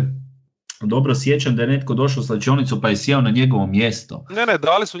 kako se dobro sjećam da je netko došao u slačionicu pa je sjeo na njegovo mjesto. Ne,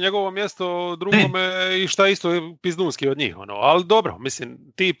 dali su njegovo mjesto drugome i šta isto je pizdunski od njih. Ali dobro, mislim,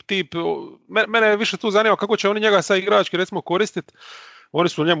 mene više tu zanima kako će oni njega sa igrački recimo koristiti. Oni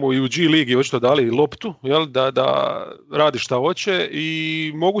su njemu i u G ligi očito dali loptu, jel, da radi šta hoće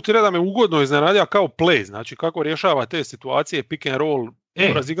i mogu ti reći da me ugodno iznenadio kao play, znači kako rješava te situacije, pick and roll,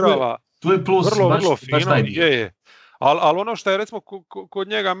 razigrava tu je plus, vrlo fino, je. Ali ono što je recimo kod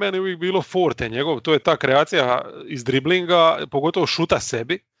njega meni uvijek bilo forte njegov, to je ta kreacija iz driblinga, pogotovo šuta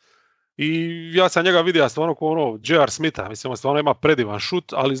sebi. I ja sam njega vidio stvarno kao J.R. Smitha, mislim on stvarno ima predivan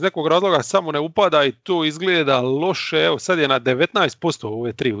šut, ali iz nekog razloga samo ne upada i to izgleda loše. Evo sad je na 19%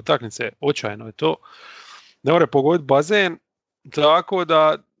 ove 3 utakmice, očajno je to. Ne more pogoditi bazen, tako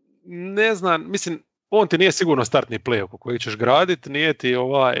da ne znam, mislim on ti nije sigurno startni play oko koji ćeš graditi, nije ti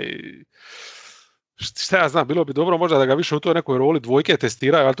šta ja znam, bilo bi dobro možda da ga više u toj nekoj roli dvojke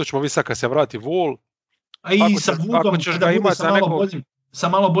testiraju, ali to ćemo vidjeti sad kad se vrati Wall. A i sa Woodom, kada bude sa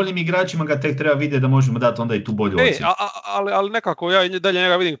malo boljim igračima ga tek treba vidjeti da možemo dati onda i tu bolju ocjenu. Ali nekako ja dalje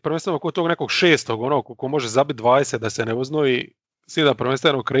njega vidim prvenstveno kod tog nekog šestog, ko može zabiti 20 da se ne oznoji, svi da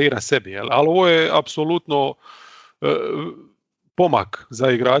prvenstveno kreira sebi. Ali ovo je apsolutno pomak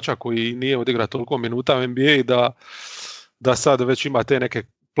za igrača koji nije odigrao toliko minuta u NBA da sad već ima te neke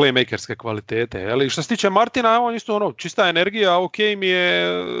playmakerske kvalitete. I što se tiče Martina, on isto čista energija, ok mi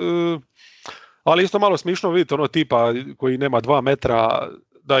je... Ali isto malo smišno vidjeti tipa koji nema 2 metra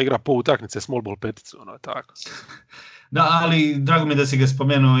da igra po utakmice small ball peticu, tako. Da, ali drago mi je da si ga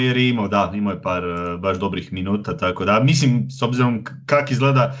spomenuo jer je imao je par baš dobrih minuta, tako da mislim s obzirom kak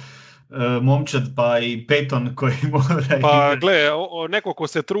izgleda momčad pa i Peyton koji mora... Pa gle, neko ko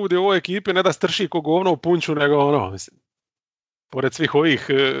se trudi u ovoj ekipi ne da strši ko govno u punču, nego mislim, pored svih ovih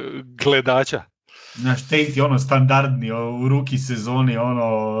gledača. Znaš, Tate je standardni u ruki sezoni,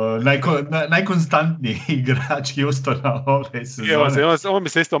 najkonstantniji igrački ustana ove sezone. On mi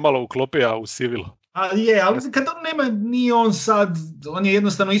se isto malo uklopio u sivilo. Ali kad on nema, nije on sad, on je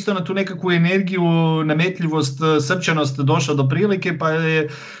jednostavno isto na tu nekakvu energiju, nametljivost, srčanost došao do prilike, pa je,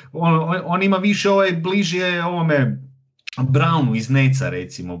 on ima više bliže ovome Brownu iz Neca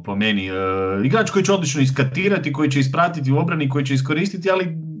recimo po meni. Igrač koji će odlično iskatirati, koji će ispratiti u obrani, koji će iskoristiti,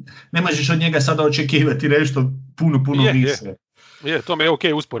 ali ne možeš od njega sada očekivati nešto puno više. Je, to mi je ok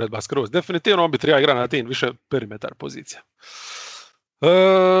usporedba skroz. Definitivno on bi trebao igrati na tim više perimetar pozicija.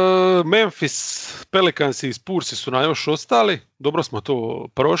 Memphis, Pelicans i Spursi su nam još ostali. Dobro smo to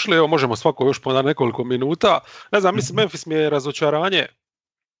prošli. Evo možemo svako još po nekoliko minuta. Ne znam, mislim Memphis mi je razočaranje.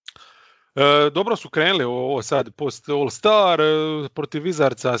 Dobro su krenuli ovo sad post All-Star, protiv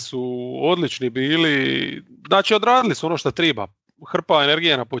Wizardsa su odlični bili, znači odradili su ono što treba, hrpa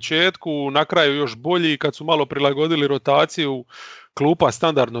energije na početku, na kraju još bolji kad su malo prilagodili rotaciju, klupa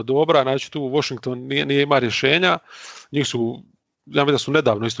standardno dobra, znači tu Washington nije ima rješenja, njih su, ja mislim da su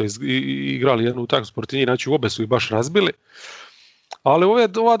nedavno isto igrali jednu utakmicu protiv njih, znači obe su ih baš razbili, ali ova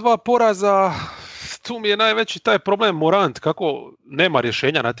 2 poraza, tu mi je najveći taj problem Morant, kako nema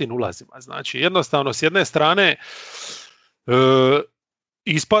rješenja na tim ulazima. Znači, jednostavno, s jedne strane,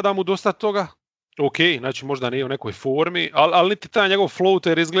 ispada mu dosta toga, ok, znači možda nije u nekoj formi, ali niti taj njegov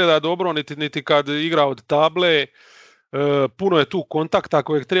floater izgleda dobro, niti kad igra od table, puno je tu kontakta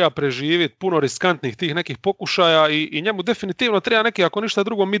kojeg treba preživjeti, puno riskantnih tih nekih pokušaja i njemu definitivno treba neki, ako ništa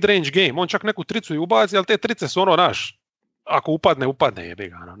drugo, mid-range game. On čak neku tricu i ubaci, ali te trice su ako upadne jebi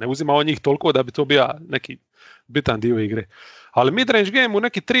ga. Ne uzima on njih toliko da bi to bio neki bitan dio igre. Ali midrange game u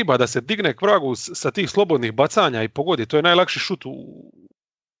neki triba da se digne k vragu sa tih slobodnih bacanja i pogodi. To je najlakši šut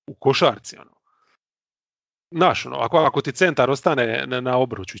u košarci. Znaš, ako ti centar ostane na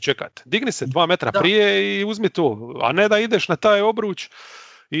obruču i čekate. Digni se 2 metra prije i uzmi to. A ne da ideš na taj obruč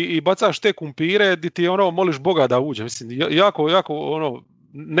i bacaš te kumpire di ti moliš Boga da uđe. Mislim, jako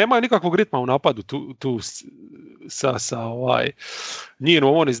nemaju nikakvog ritma u napadu tu sa njim u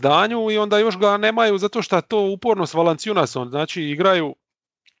ovom izdanju i onda još ga nemaju zato što to uporno s Valanciunasom, znači igraju,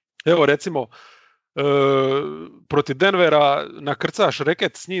 evo recimo protiv Denvera nakrcaš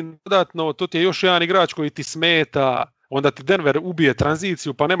reket s njim dodatno, to ti je još jedan igrač koji ti smeta, onda ti Denver ubije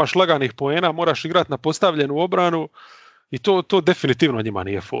tranziciju pa nemaš laganih poena, moraš igrati na postavljenu obranu I to definitivno njima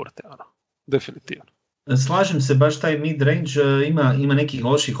nije forte. Ono. Definitivno. Slažem se, baš taj mid-range ima nekih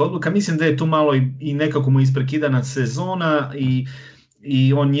loših odluka. Mislim da je tu malo i nekako mu isprekidana sezona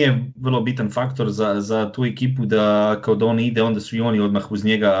i on je vrlo bitan faktor za tu ekipu da kao on ide, onda su i oni odmah uz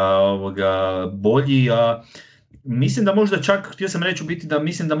njega bolji. Mislim da možda čak, htio sam reći u biti da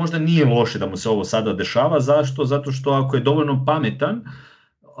mislim da možda nije loše da mu se ovo sada dešava. Zašto? Zato što ako je dovoljno pametan,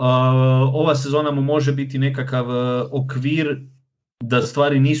 ova sezona mu može biti nekakav okvir da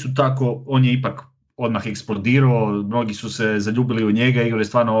stvari nisu tako, on je ipak odmah eksplodirao, mnogi su se zaljubili u njega, igrao je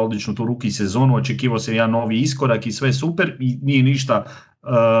stvarno odličnu tu rookie sezonu, očekivao se jedan novi iskorak i sve super i nije ništa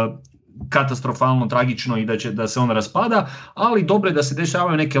katastrofalno, tragično i da se on raspada, ali dobro je da se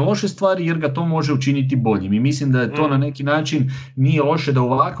dešavaju neke loše stvari jer ga to može učiniti boljim i mislim da je to na neki način nije loše da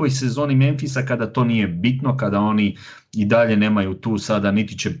u ovakvoj sezoni Memphisa kada to nije bitno, kada oni i dalje nemaju tu sada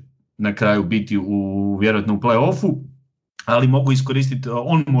niti će na kraju biti vjerojatno u play-offu, ali mogu iskoristiti,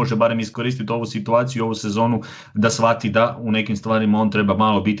 on može barem iskoristiti ovu situaciju, ovu sezonu da shvati da u nekim stvarima on treba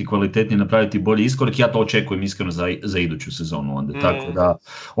malo biti kvalitetniji, napraviti bolji iskorak. Ja to očekujem iskreno za iduću sezonu onda. Tako da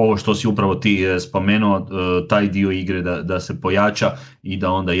ovo što si upravo ti spomenuo, taj dio igre da se pojača i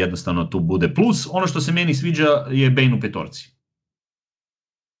da onda jednostavno tu bude plus. Ono što se meni sviđa je Bane u petorci.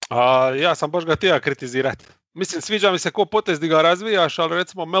 Ja sam baš ga htio kritizirati. Mislim, sviđa mi se ko potez di ga razvijaš, ali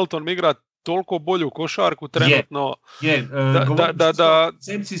recimo Melton mi igra toliko bolju košarku trenutno.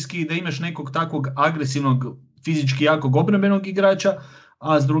 Koncepcijski da imaš nekog takvog agresivnog, fizički jakog obrambenog igrača,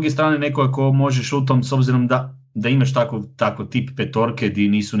 a s druge strane nekoga ko može šutom, s obzirom da imaš tako tip petorke gdje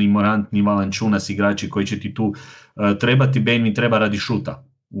nisu ni Morant ni Valanciunas igrači koji će ti tu trebati. Bane mi treba radi šuta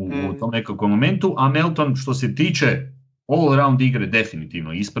u tom nekakvom momentu, a Melton što se tiče all round igre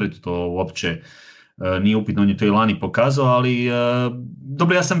definitivno ispred, to uopće nije upitno, on je to i lani pokazao, ali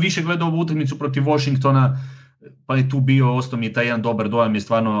dobro, ja sam više gledao ovu utakmicu protiv Washingtona, pa je tu bio, ostao mi je taj jedan dobar dojam, je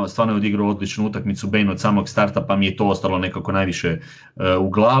stvarno je odigrao odličnu utakmicu Bane od samog starta, pa mi je to ostalo nekako najviše u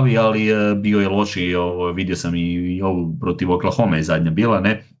glavi, ali bio je loši, vidio sam i ovu protiv Oklahoma je zadnja bila,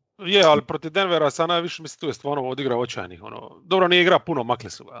 ne? Je, ali protiv Denvera sa najviše, mislim, tu je stvarno odigrao očajnih. Dobro, nije igra puno, makli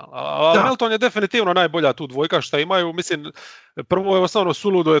su ga. Ali Melton je definitivno najbolja tu dvojka šta imaju. Mislim, prvo je osnovno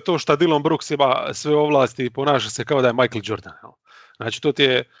suludo je to što Dillon Brooks ima sve ovlasti i ponaša se kao da je Michael Jordan. Znači, to ti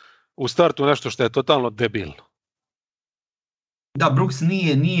je u startu nešto što je totalno debilno. Da, Brooks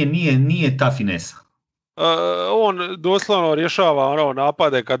nije ta finesa. On doslovno rješava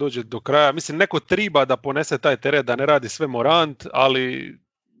napade kad dođe do kraja. Mislim, neko triba da ponese taj teret, da ne radi sve Morant, ali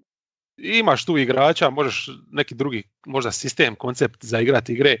imaš tu igrača, možeš neki drugi, možda sistem, koncept za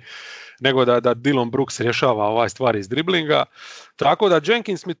igrati igre, nego da Dillon Brooks rješava stvari iz driblinga. Tako da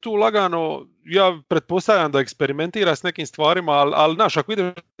Jenkins mi tu lagano, ja pretpostavljam da eksperimentira s nekim stvarima, ali znaš, ako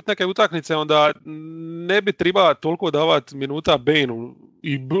ide neke utakmice, onda ne bi treba toliko davati minuta Baneu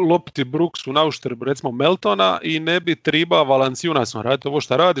i lopiti Brooksu na uštrb recimo Meltona i ne bi treba Valanciunasom raditi ovo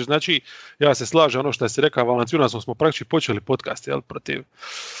što radiš. Znači, ja se slažem ono što si rekao, Valanciunasom smo praktički počeli podcast,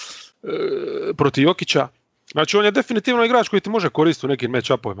 protiv Jokića. Znači, on je definitivno igrač koji ti može koristiti u nekim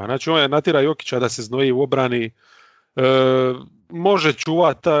match-upovima. Znači, on je natira Jokića da se znoji u obrani, može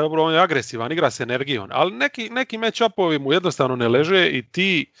čuvati, on je agresivan, igra s energijom, ali neki match-upovi mu jednostavno ne leže i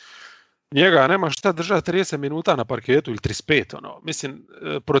ti njega nema šta držati 30 minuta na parketu ili 35. Mislim,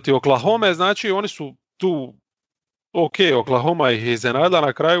 protiv Oklahoma, znači, oni su tu Oklahoma ih je iznenadila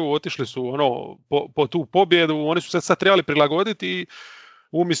na kraju, otišli su po tu pobjedu, oni su se sad trebali prilagoditi i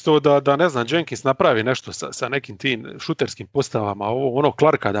umjesto da ne znam, Jenkins napravi nešto sa nekim tim šuterskim postavama,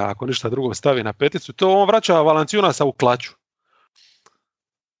 Clarka da ako ništa drugo stavi na peticu, to on vraća Valanciunasa u klaču.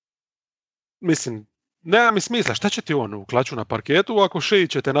 Mislim, nema mi smisla, šta će ti on u klaču na parketu ako Shea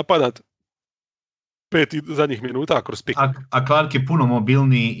će te napadat 5 zadnjih minuta kroz pik. A Clark je puno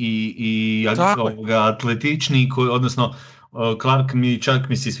mobilniji i atletičniji, odnosno Clark čak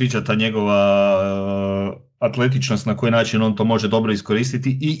mi se sviđa ta njegova atletičnost, na koji način on to može dobro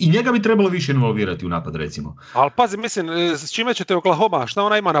iskoristiti i njega bi trebalo više involvirati u napad, recimo. Ali pazi, mislim, s čime ćete Oklahoma, šta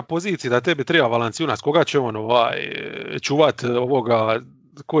ona ima na poziciji da tebi treba Valanciunas, koga će on čuvat ovoga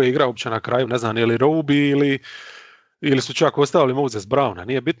ko je igra uopće na kraju, ne znam, ili Roby ili su čak ostavili Moses Browna,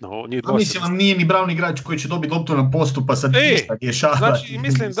 nije bitno. Mislim, nije ni Brown igrač koji će dobiti loptu na postu pa sad ništa rješava. Znači,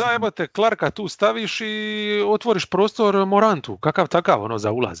 mislim da jebate Clarka tu staviš i otvoriš prostor Morantu, kakav takav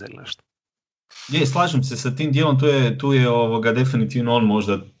za ulaze ili nešto. Je, slažem se sa tim dijelom, tu je definitivno on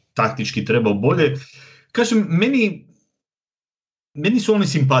možda taktički trebao bolje. Kažem, meni su oni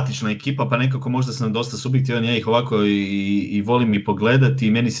simpatična ekipa, pa nekako možda sam dosta subjektivan, ja ih ovako i volim i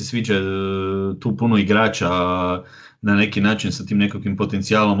pogledati, meni se sviđa tu puno igrača na neki način sa tim nekakvim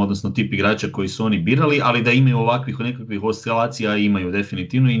potencijalom, odnosno tip igrača koji su oni birali, ali da imaju ovakvih nekakvih oscilacija imaju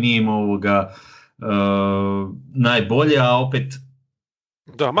definitivno i nije im najbolje, a opet.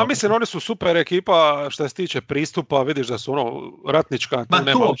 Da, mislim oni su super ekipa što se tiče pristupa, vidiš da su ratnička, tu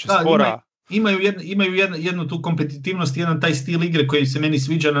nema uopće spora. Imaju jednu tu kompetitivnost, jedan taj stil igre koji se meni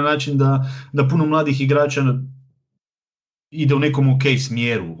sviđa na način da puno mladih igrača ide u nekom ok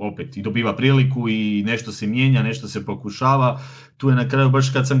smjeru opet i dobiva priliku i nešto se mijenja, nešto se pokušava. Tu je na kraju,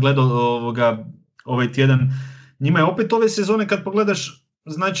 baš kad sam gledao ovaj tjedan, njima je opet ove sezone kad pogledaš,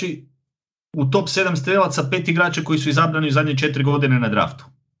 znači u top 7 strelaca 5 igrača koji su izabrani u zadnje 4 godine na draftu.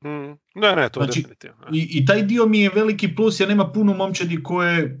 Ne, to znači, definitivno. I taj dio mi je veliki plus, jer nema puno momčadi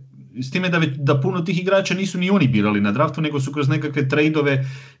koje, s time da puno tih igrača nisu ni oni birali na draftu, nego su kroz nekakve trejdove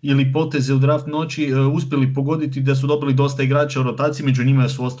ili poteze u draft noći uspjeli pogoditi da su dobili dosta igrača u rotaciji, među njima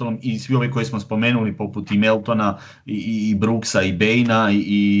su ostalom i svi ovi koji smo spomenuli, poput i Meltona, i Brooksa, i Baina,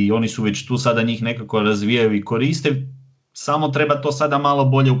 i oni su već tu sada njih nekako razvijaju i koriste. Samo treba to sada malo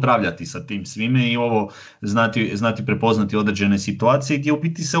bolje upravljati sa tim svime i ovo znati prepoznati određene situacije gdje u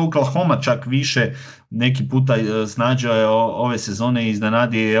biti se Oklahoma čak više neki puta snađa ove sezone i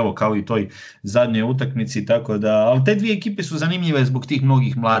iznenadi, evo kao i toj zadnjoj utakmici, tako da, ali te dvije ekipe su zanimljive zbog tih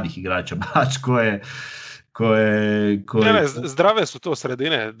mnogih mladih igrača, baš koje... Ne, zdrave su to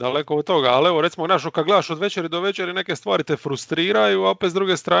sredine, daleko od toga, ali evo recimo, kad gledaš od večeri do večeri neke stvari te frustriraju, a opet s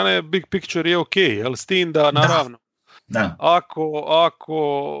druge strane big picture je ok, jel, s tim da naravno. Da. Ako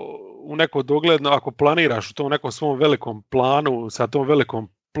u neko dogledno, ako planiraš u tom nekom svom velikom planu sa tom velikom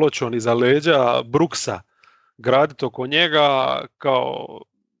pločom iza leđa Brooksa, graditi oko njega kao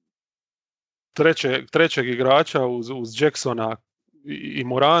trećeg igrača uz Jacksona i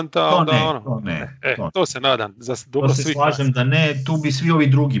Moranta, onda to se nadam za dobro svih. To se slažem da ne, tu bi svi ovi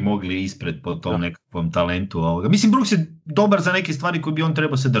drugi mogli ispred po tom nekakvom talentu. Mislim, Brooks je dobar za neke stvari koje bi on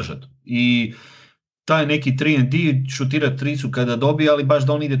trebao se držati. I taj neki 3&D, šutira tricu kada dobije, ali baš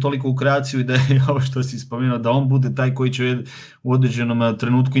da on ide toliko u kreaciju i da je ovo što si spomenuo, da on bude taj koji će u određenom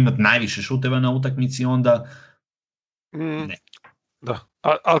trenutku imati najviše šuteva na utakmici, onda ne. Da,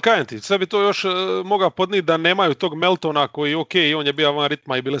 ali kajem ti, sve bi to još mogao podnijeti da nemaju tog Meltona koji ok, on je bio van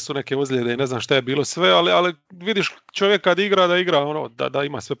ritma i bile su neke ozljede i ne znam šta je bilo sve, ali vidiš čovjek kad igra, da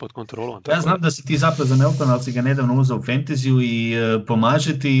ima sve pod kontrolom. Ja znam da si ti zapravo za Meltona, ali si ga nedavno uzeo u fantaziju i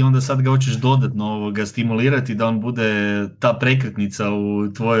pomaže ti i onda sad ga hoćeš dodatno stimulirati da on bude ta prekretnica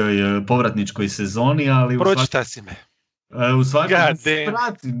u tvojoj povratničkoj sezoni, ali... Pročita si me. U svakom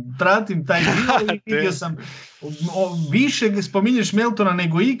pratim taj dio i vidio sam više spominješ Meltona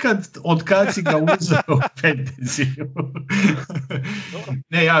nego ikad od kad si ga uzeo u fantaziju.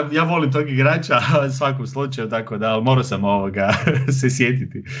 Ne, ja volim tog igrača u svakom slučaju, tako da morao sam se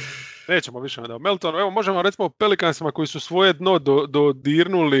sjetiti. Nećemo više da Melton, evo možemo recimo Pelicansima koji su svoje dno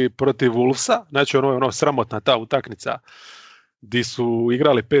dodirnuli protiv Wolvesa, znači ono sramotna ta utakmica di su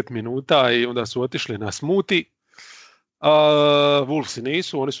igrali 5 minuta i onda su otišli na smuti. Wolvesi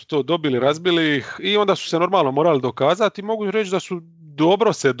nisu, oni su to dobili, razbili ih i onda su se normalno morali dokazati. Mogu reći da su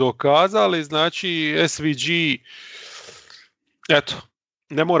dobro se dokazali, znači SVG eto,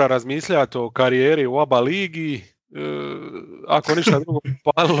 ne mora razmišljati o karijeri u ABA ligi, ako ništa drugo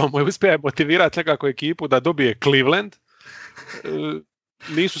palilo mu je uspije motivirati nekako ekipu da dobije Cleveland.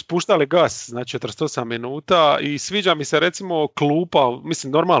 Nisu spuštali gas, znači 48 minuta i sviđa mi se recimo klupa,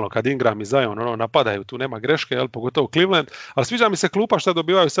 mislim normalno kad Ingram i Zion napadaju, tu nema greške, jel, pogotovo Cleveland, ali sviđa mi se klupa što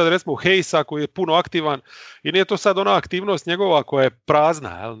dobivaju sad recimo Hayesa koji je puno aktivan i nije to sad ona aktivnost njegova koja je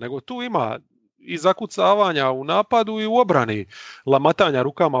prazna, jel, nego tu ima i zakucavanja u napadu i u obrani, lamatanja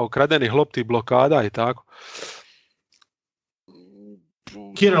rukama ukradenih lopti, blokada i tako.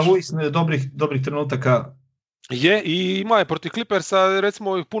 Kira Lewis dobrih trenutaka. Je, i ima je protiv Clippersa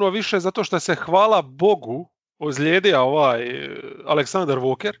recimo puno više zato što se hvala Bogu ozlijedio Alexander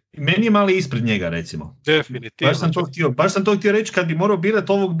Walker. Meni je mali ispred njega recimo. Definitivno. Baš sam to htio reći, kad bi morao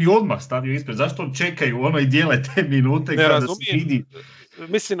birati ovog bi odmah stavio ispred. Zašto čekaju i dijele te minute ne kada se vidi?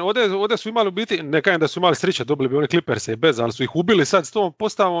 Mislim, ovdje su imali u biti, ne kajem da su imali sreće, dobili bi oni Clipperse i bez, ali su ih ubili sad s tom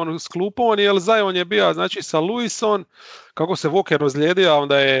postavom s klupom, jer Zion je bio znači sa Lewisom, kako se Walker ozlijedio,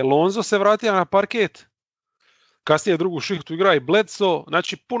 onda je Lonzo se vratio na parket. Kasnije drugu šihtu igra i Bledsoe,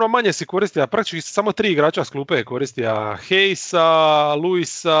 znači puno manje si koristio, praktički samo 3 igrača s klupe je koristio, Hayesa,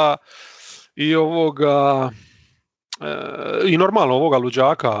 Lewisa i i normalno ovoga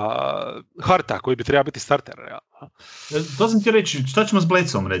luđaka Harta koji bi trebao biti starter. Ja. To sam ti reći, šta ćemo s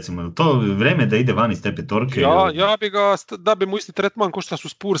Bledsoeom recimo, to vreme da ide van iz te petorke? Ja bi ga, da bi mu isti tretman ko što su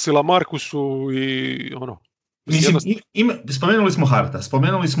Spursila Markusu i ono. Mislim, spomenuli smo Harta,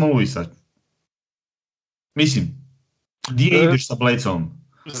 spomenuli smo Lewisa. Mislim, Gdje ideš sa Bledsom?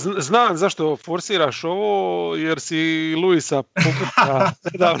 Znam zašto forsiraš ovo, jer si Luisa pokupio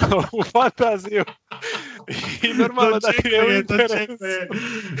nedavno u fantaziju i normalno da ti je u interesu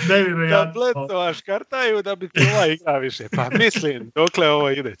da nevjerojatno. Bledsovaš kartaju da bi ti ova igra više. Pa mislim, dokle ovo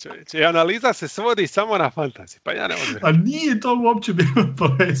ide, čovječe. I analiza se svodi samo na fantaziji, pa ja ne mogu reći. A nije to uopće bilo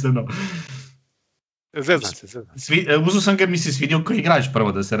povezano. Zezam se. Uzeo sam ga mi se svidio koji igrač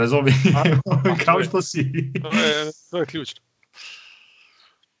prvo, da se razumije. Kao što si. To je ključno.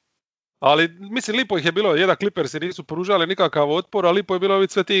 Ali, mislim, lipo ih je bilo, jedan Clippersi nisu pružali nikakav otpor, ali lipo je bilo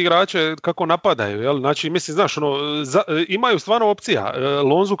vidjeti sve ti igrače kako napadaju, jel? Znači, mislim, znaš, imaju stvarno opcija.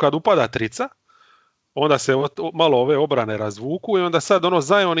 Lonzu kad upada trica, onda se malo ove obrane razvuku i onda sad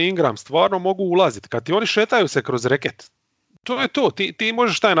Zion i Ingram stvarno mogu ulaziti. Kad ti oni šetaju se kroz reket, to je to. Ti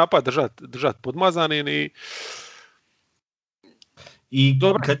možeš taj napad držati podmazanin i... I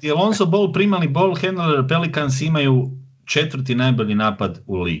kad je Lonzo Ball primali ball handler, Pelicans imaju 4. najbolji napad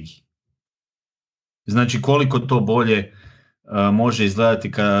u ligi. Znači koliko to bolje može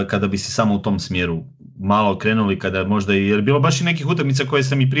izgledati kada bi se samo u tom smjeru malo krenuli, kada možda jer je bilo baš i nekih utakmica koje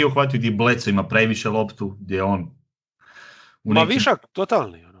sam i prije uhvatio gdje Bledsoe ima previše loptu, gdje on višak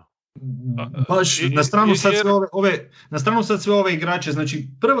totalni. Baš na stranu sad sve ove igrače, znači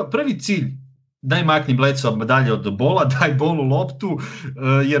prvi cilj, daj makni Bledsoe dalje od bola, daj bolu loptu,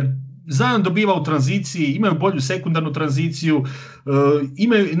 jer Zion dobiva u tranziciji, imaju bolju sekundarnu tranziciju,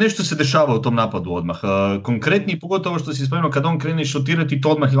 nešto se dešava u tom napadu odmah. Konkretnije, pogotovo što si spomenuo, kad on krene šutirati to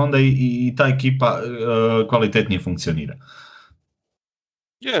odmah i onda i ta ekipa kvalitetnije funkcionira.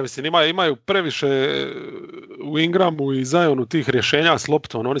 Mislim, imaju previše u Ingramu i Zionu tih rješenja s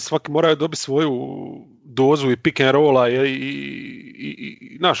loptom. Oni svaki moraju dobiti svoju dozu i pick and rolla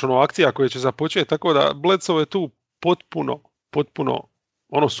i akcija koja će započeti. Tako da Bledsoe je tu potpuno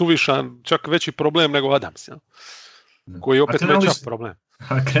suvišan, čak veći problem nego Adams. Ja? Koji je opet veća problem.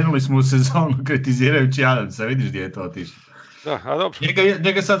 A krenuli smo u sezonu kritizirajući Adamsa, vidiš gdje je to otišlo. Da, a dobro.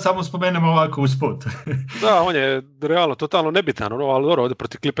 Njega sad samo spomenemo ovako u spot. Da, on je realno totalno nebitan, ali dobro, ovdje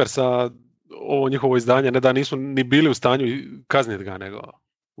protiv Clippersa ovo njihovo izdanje, ne da nisu ni bili u stanju kazniti ga, nego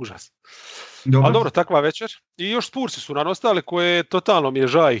užas. Dobro. Ali dobro, takva večer. I još Spursi su nam ostali koje totalno mi je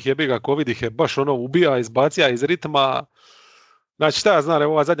žao ih, jebi ga, Covid ih je baš ubija, izbacija iz ritma. Znači, šta ja znam,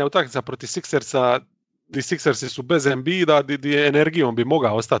 ova zadnja utakmica protiv Sixersa, di Sixersi su bez Embida, di energijom bi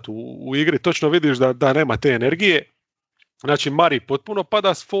mogao ostati u igri, točno vidiš da nema te energije. Znači, Murray potpuno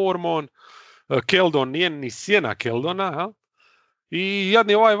pada s formom, Keldon nije ni sjena Keldona, ha? I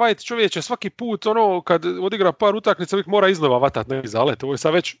jadni ovaj White čovječe svaki put, kad odigra par utakmica, uvijek mora iznova vatat neki zalet. Ovo je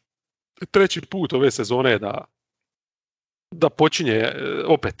sad već 3. put ove sezone da počinje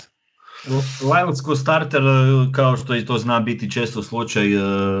opet. Lyles ko starter, kao što i to zna biti često slučaj,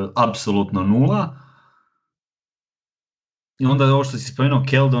 apsolutno 0. I onda ovo što si spomenuo,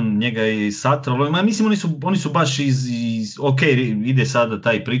 Keldon, njega i Sutter, mislim oni su baš ok, ide sada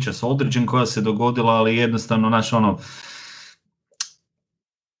taj priča s Aldridgeom koja se dogodila, ali jednostavno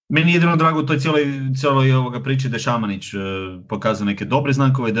meni je jedino drago u toj cijeloj ovoga priči da je Šamanić pokazao neke dobre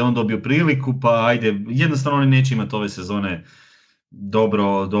znakove, da je on dobio priliku, pa ajde, jednostavno oni neće imati ove sezone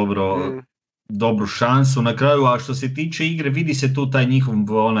dobru šansu na kraju, a što se tiče igre, vidi se tu taj njihov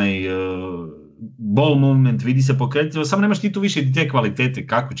ball movement, vidi se pokretljivo, samo nemaš ti tu više te kvalitete,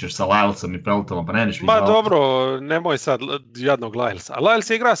 kako ćeš sa Lylesom i Peltonom, pa ne neš vidjeti. Ma dobro, nemoj sad jadnog Lylesa.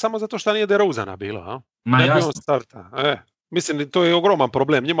 Lyles je igra samo zato što nije DeRozana bilo, a? Ma jasno. Mislim, to je ogroman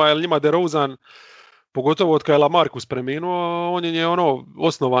problem njima DeRozan, pogotovo od kada je Lamarcus preminuo, on je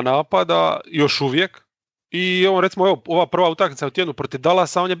osnova napada, još uvijek. I on, recimo, ova prva utakmica u tjednu protiv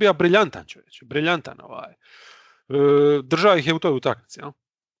Dallasa, on je bio briljantan čovječ, briljantan držao ih je u toj utakmici, ja?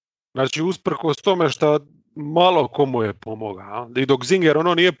 Znači, usprkos tome što malo komu je pomogao. I dok Zinger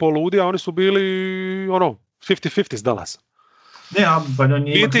nije poludio, oni su bili 50-50 s Dallasom.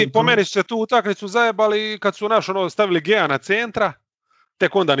 I po meni su se tu utakmicu zajebali kad su stavili Gea na centra,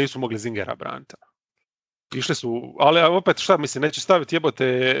 tek onda nisu mogli Zingera braniti. Išli su, ali opet šta mislim, neće staviti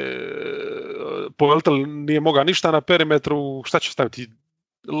jebote, Poeltel nije mogao ništa na perimetru, šta će staviti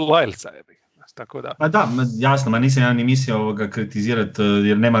Lylesa jebi. Tako da. Pa da, jasno, nisam ja ni mislio kritizirati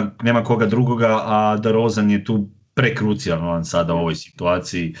jer nema koga drugoga, a DeRozan je tu prekrucijalan sada u ovoj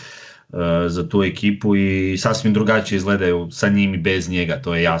situaciji za tu ekipu i sasvim drugačije izgledaju sa njim i bez njega,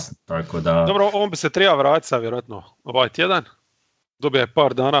 to je jasno. Tako da... Dobro, on bi se treba vratiti vjerojatno ovaj tjedan. Dobio je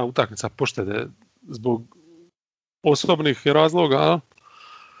par dana utakmica poštede zbog osobnih razloga. A?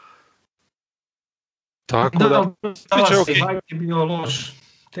 Tako da biće okay. Je bio loš.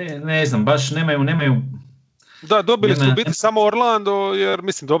 Ne znam, baš nemaju... Da, dobili su biti samo Orlando, jer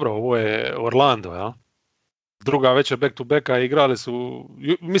mislim, dobro, ovo je Orlando, ja? druga večer back to backa igrali su,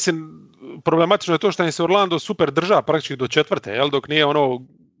 mislim, problematično je to što im se Orlando super drža praktički do četvrte, jel, dok nije ono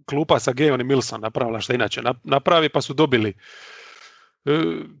klupa sa Gayon i Milson napravila što inače napravi, pa su dobili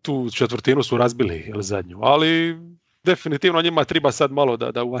tu četvrtinu su razbili, jel, zadnju, ali definitivno njima treba sad malo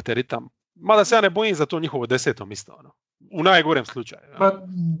da uvate ritam. Mada se ja ne bojim za to njihovo 10. mjesto, ono. U najgorem slučaju. Ja. Pa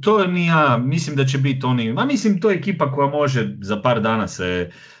to ni ja, mislim da će biti oni, mislim to je ekipa koja može za par dana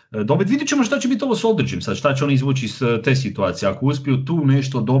se dobiti. Vidjet ćemo šta će biti ovo s Aldridgeom sad, šta će oni izvući iz te situacije. Ako uspiju tu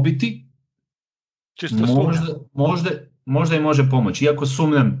nešto dobiti, Čisto možda im može pomoći. Iako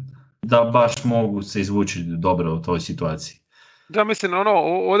sumnjam da baš mogu se izvući dobro u toj situaciji. Da, mislim,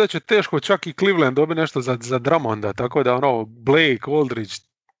 ovdje će teško čak i Cleveland dobiti nešto za Drummonda, tako da Blake, Aldridge,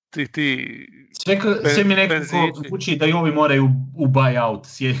 ti sve mi nekako zvuči da i ovi moraju u buyout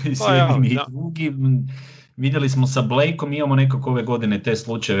s jednim i drugim. Vidjeli smo sa Blakeom, imamo nekako ove godine te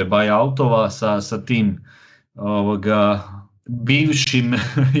slučajeve buyoutova sa tim bivšim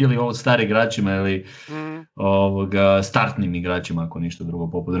ili starim igračima ili startnim igračima, ako ništa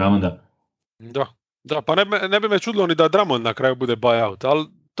drugo, poput Drummonda. Da, pa ne bi me čudilo ni da Drummond na kraju bude buyout, ali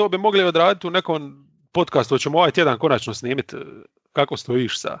to bi mogli odraditi u nekom podcastu, ćemo ovaj tjedan konačno snimiti. Kako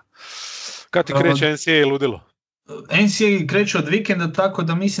stojiš sa? Kad ti kreće NCAA ludilo? NCAA kreće od vikenda, tako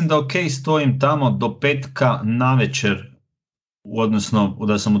da mislim da ok stojim tamo do petka navečer, odnosno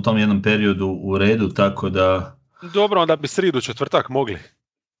da sam u tom jednom periodu u redu, tako da... Dobro, onda bi sridu, četvrtak mogli.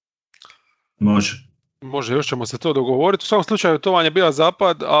 Može, još ćemo se to dogovoriti. U svakom slučaju to vam je bila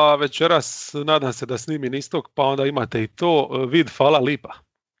zapad, a večeras nadam se da snimim istok, pa onda imate i to. Vid, hvala lipa.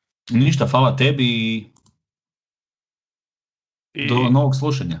 Ništa, hvala tebi i do novog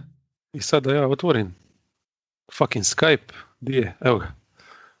slušanja. I sad da ja otvorim fucking Skype. Di je? Evo ga.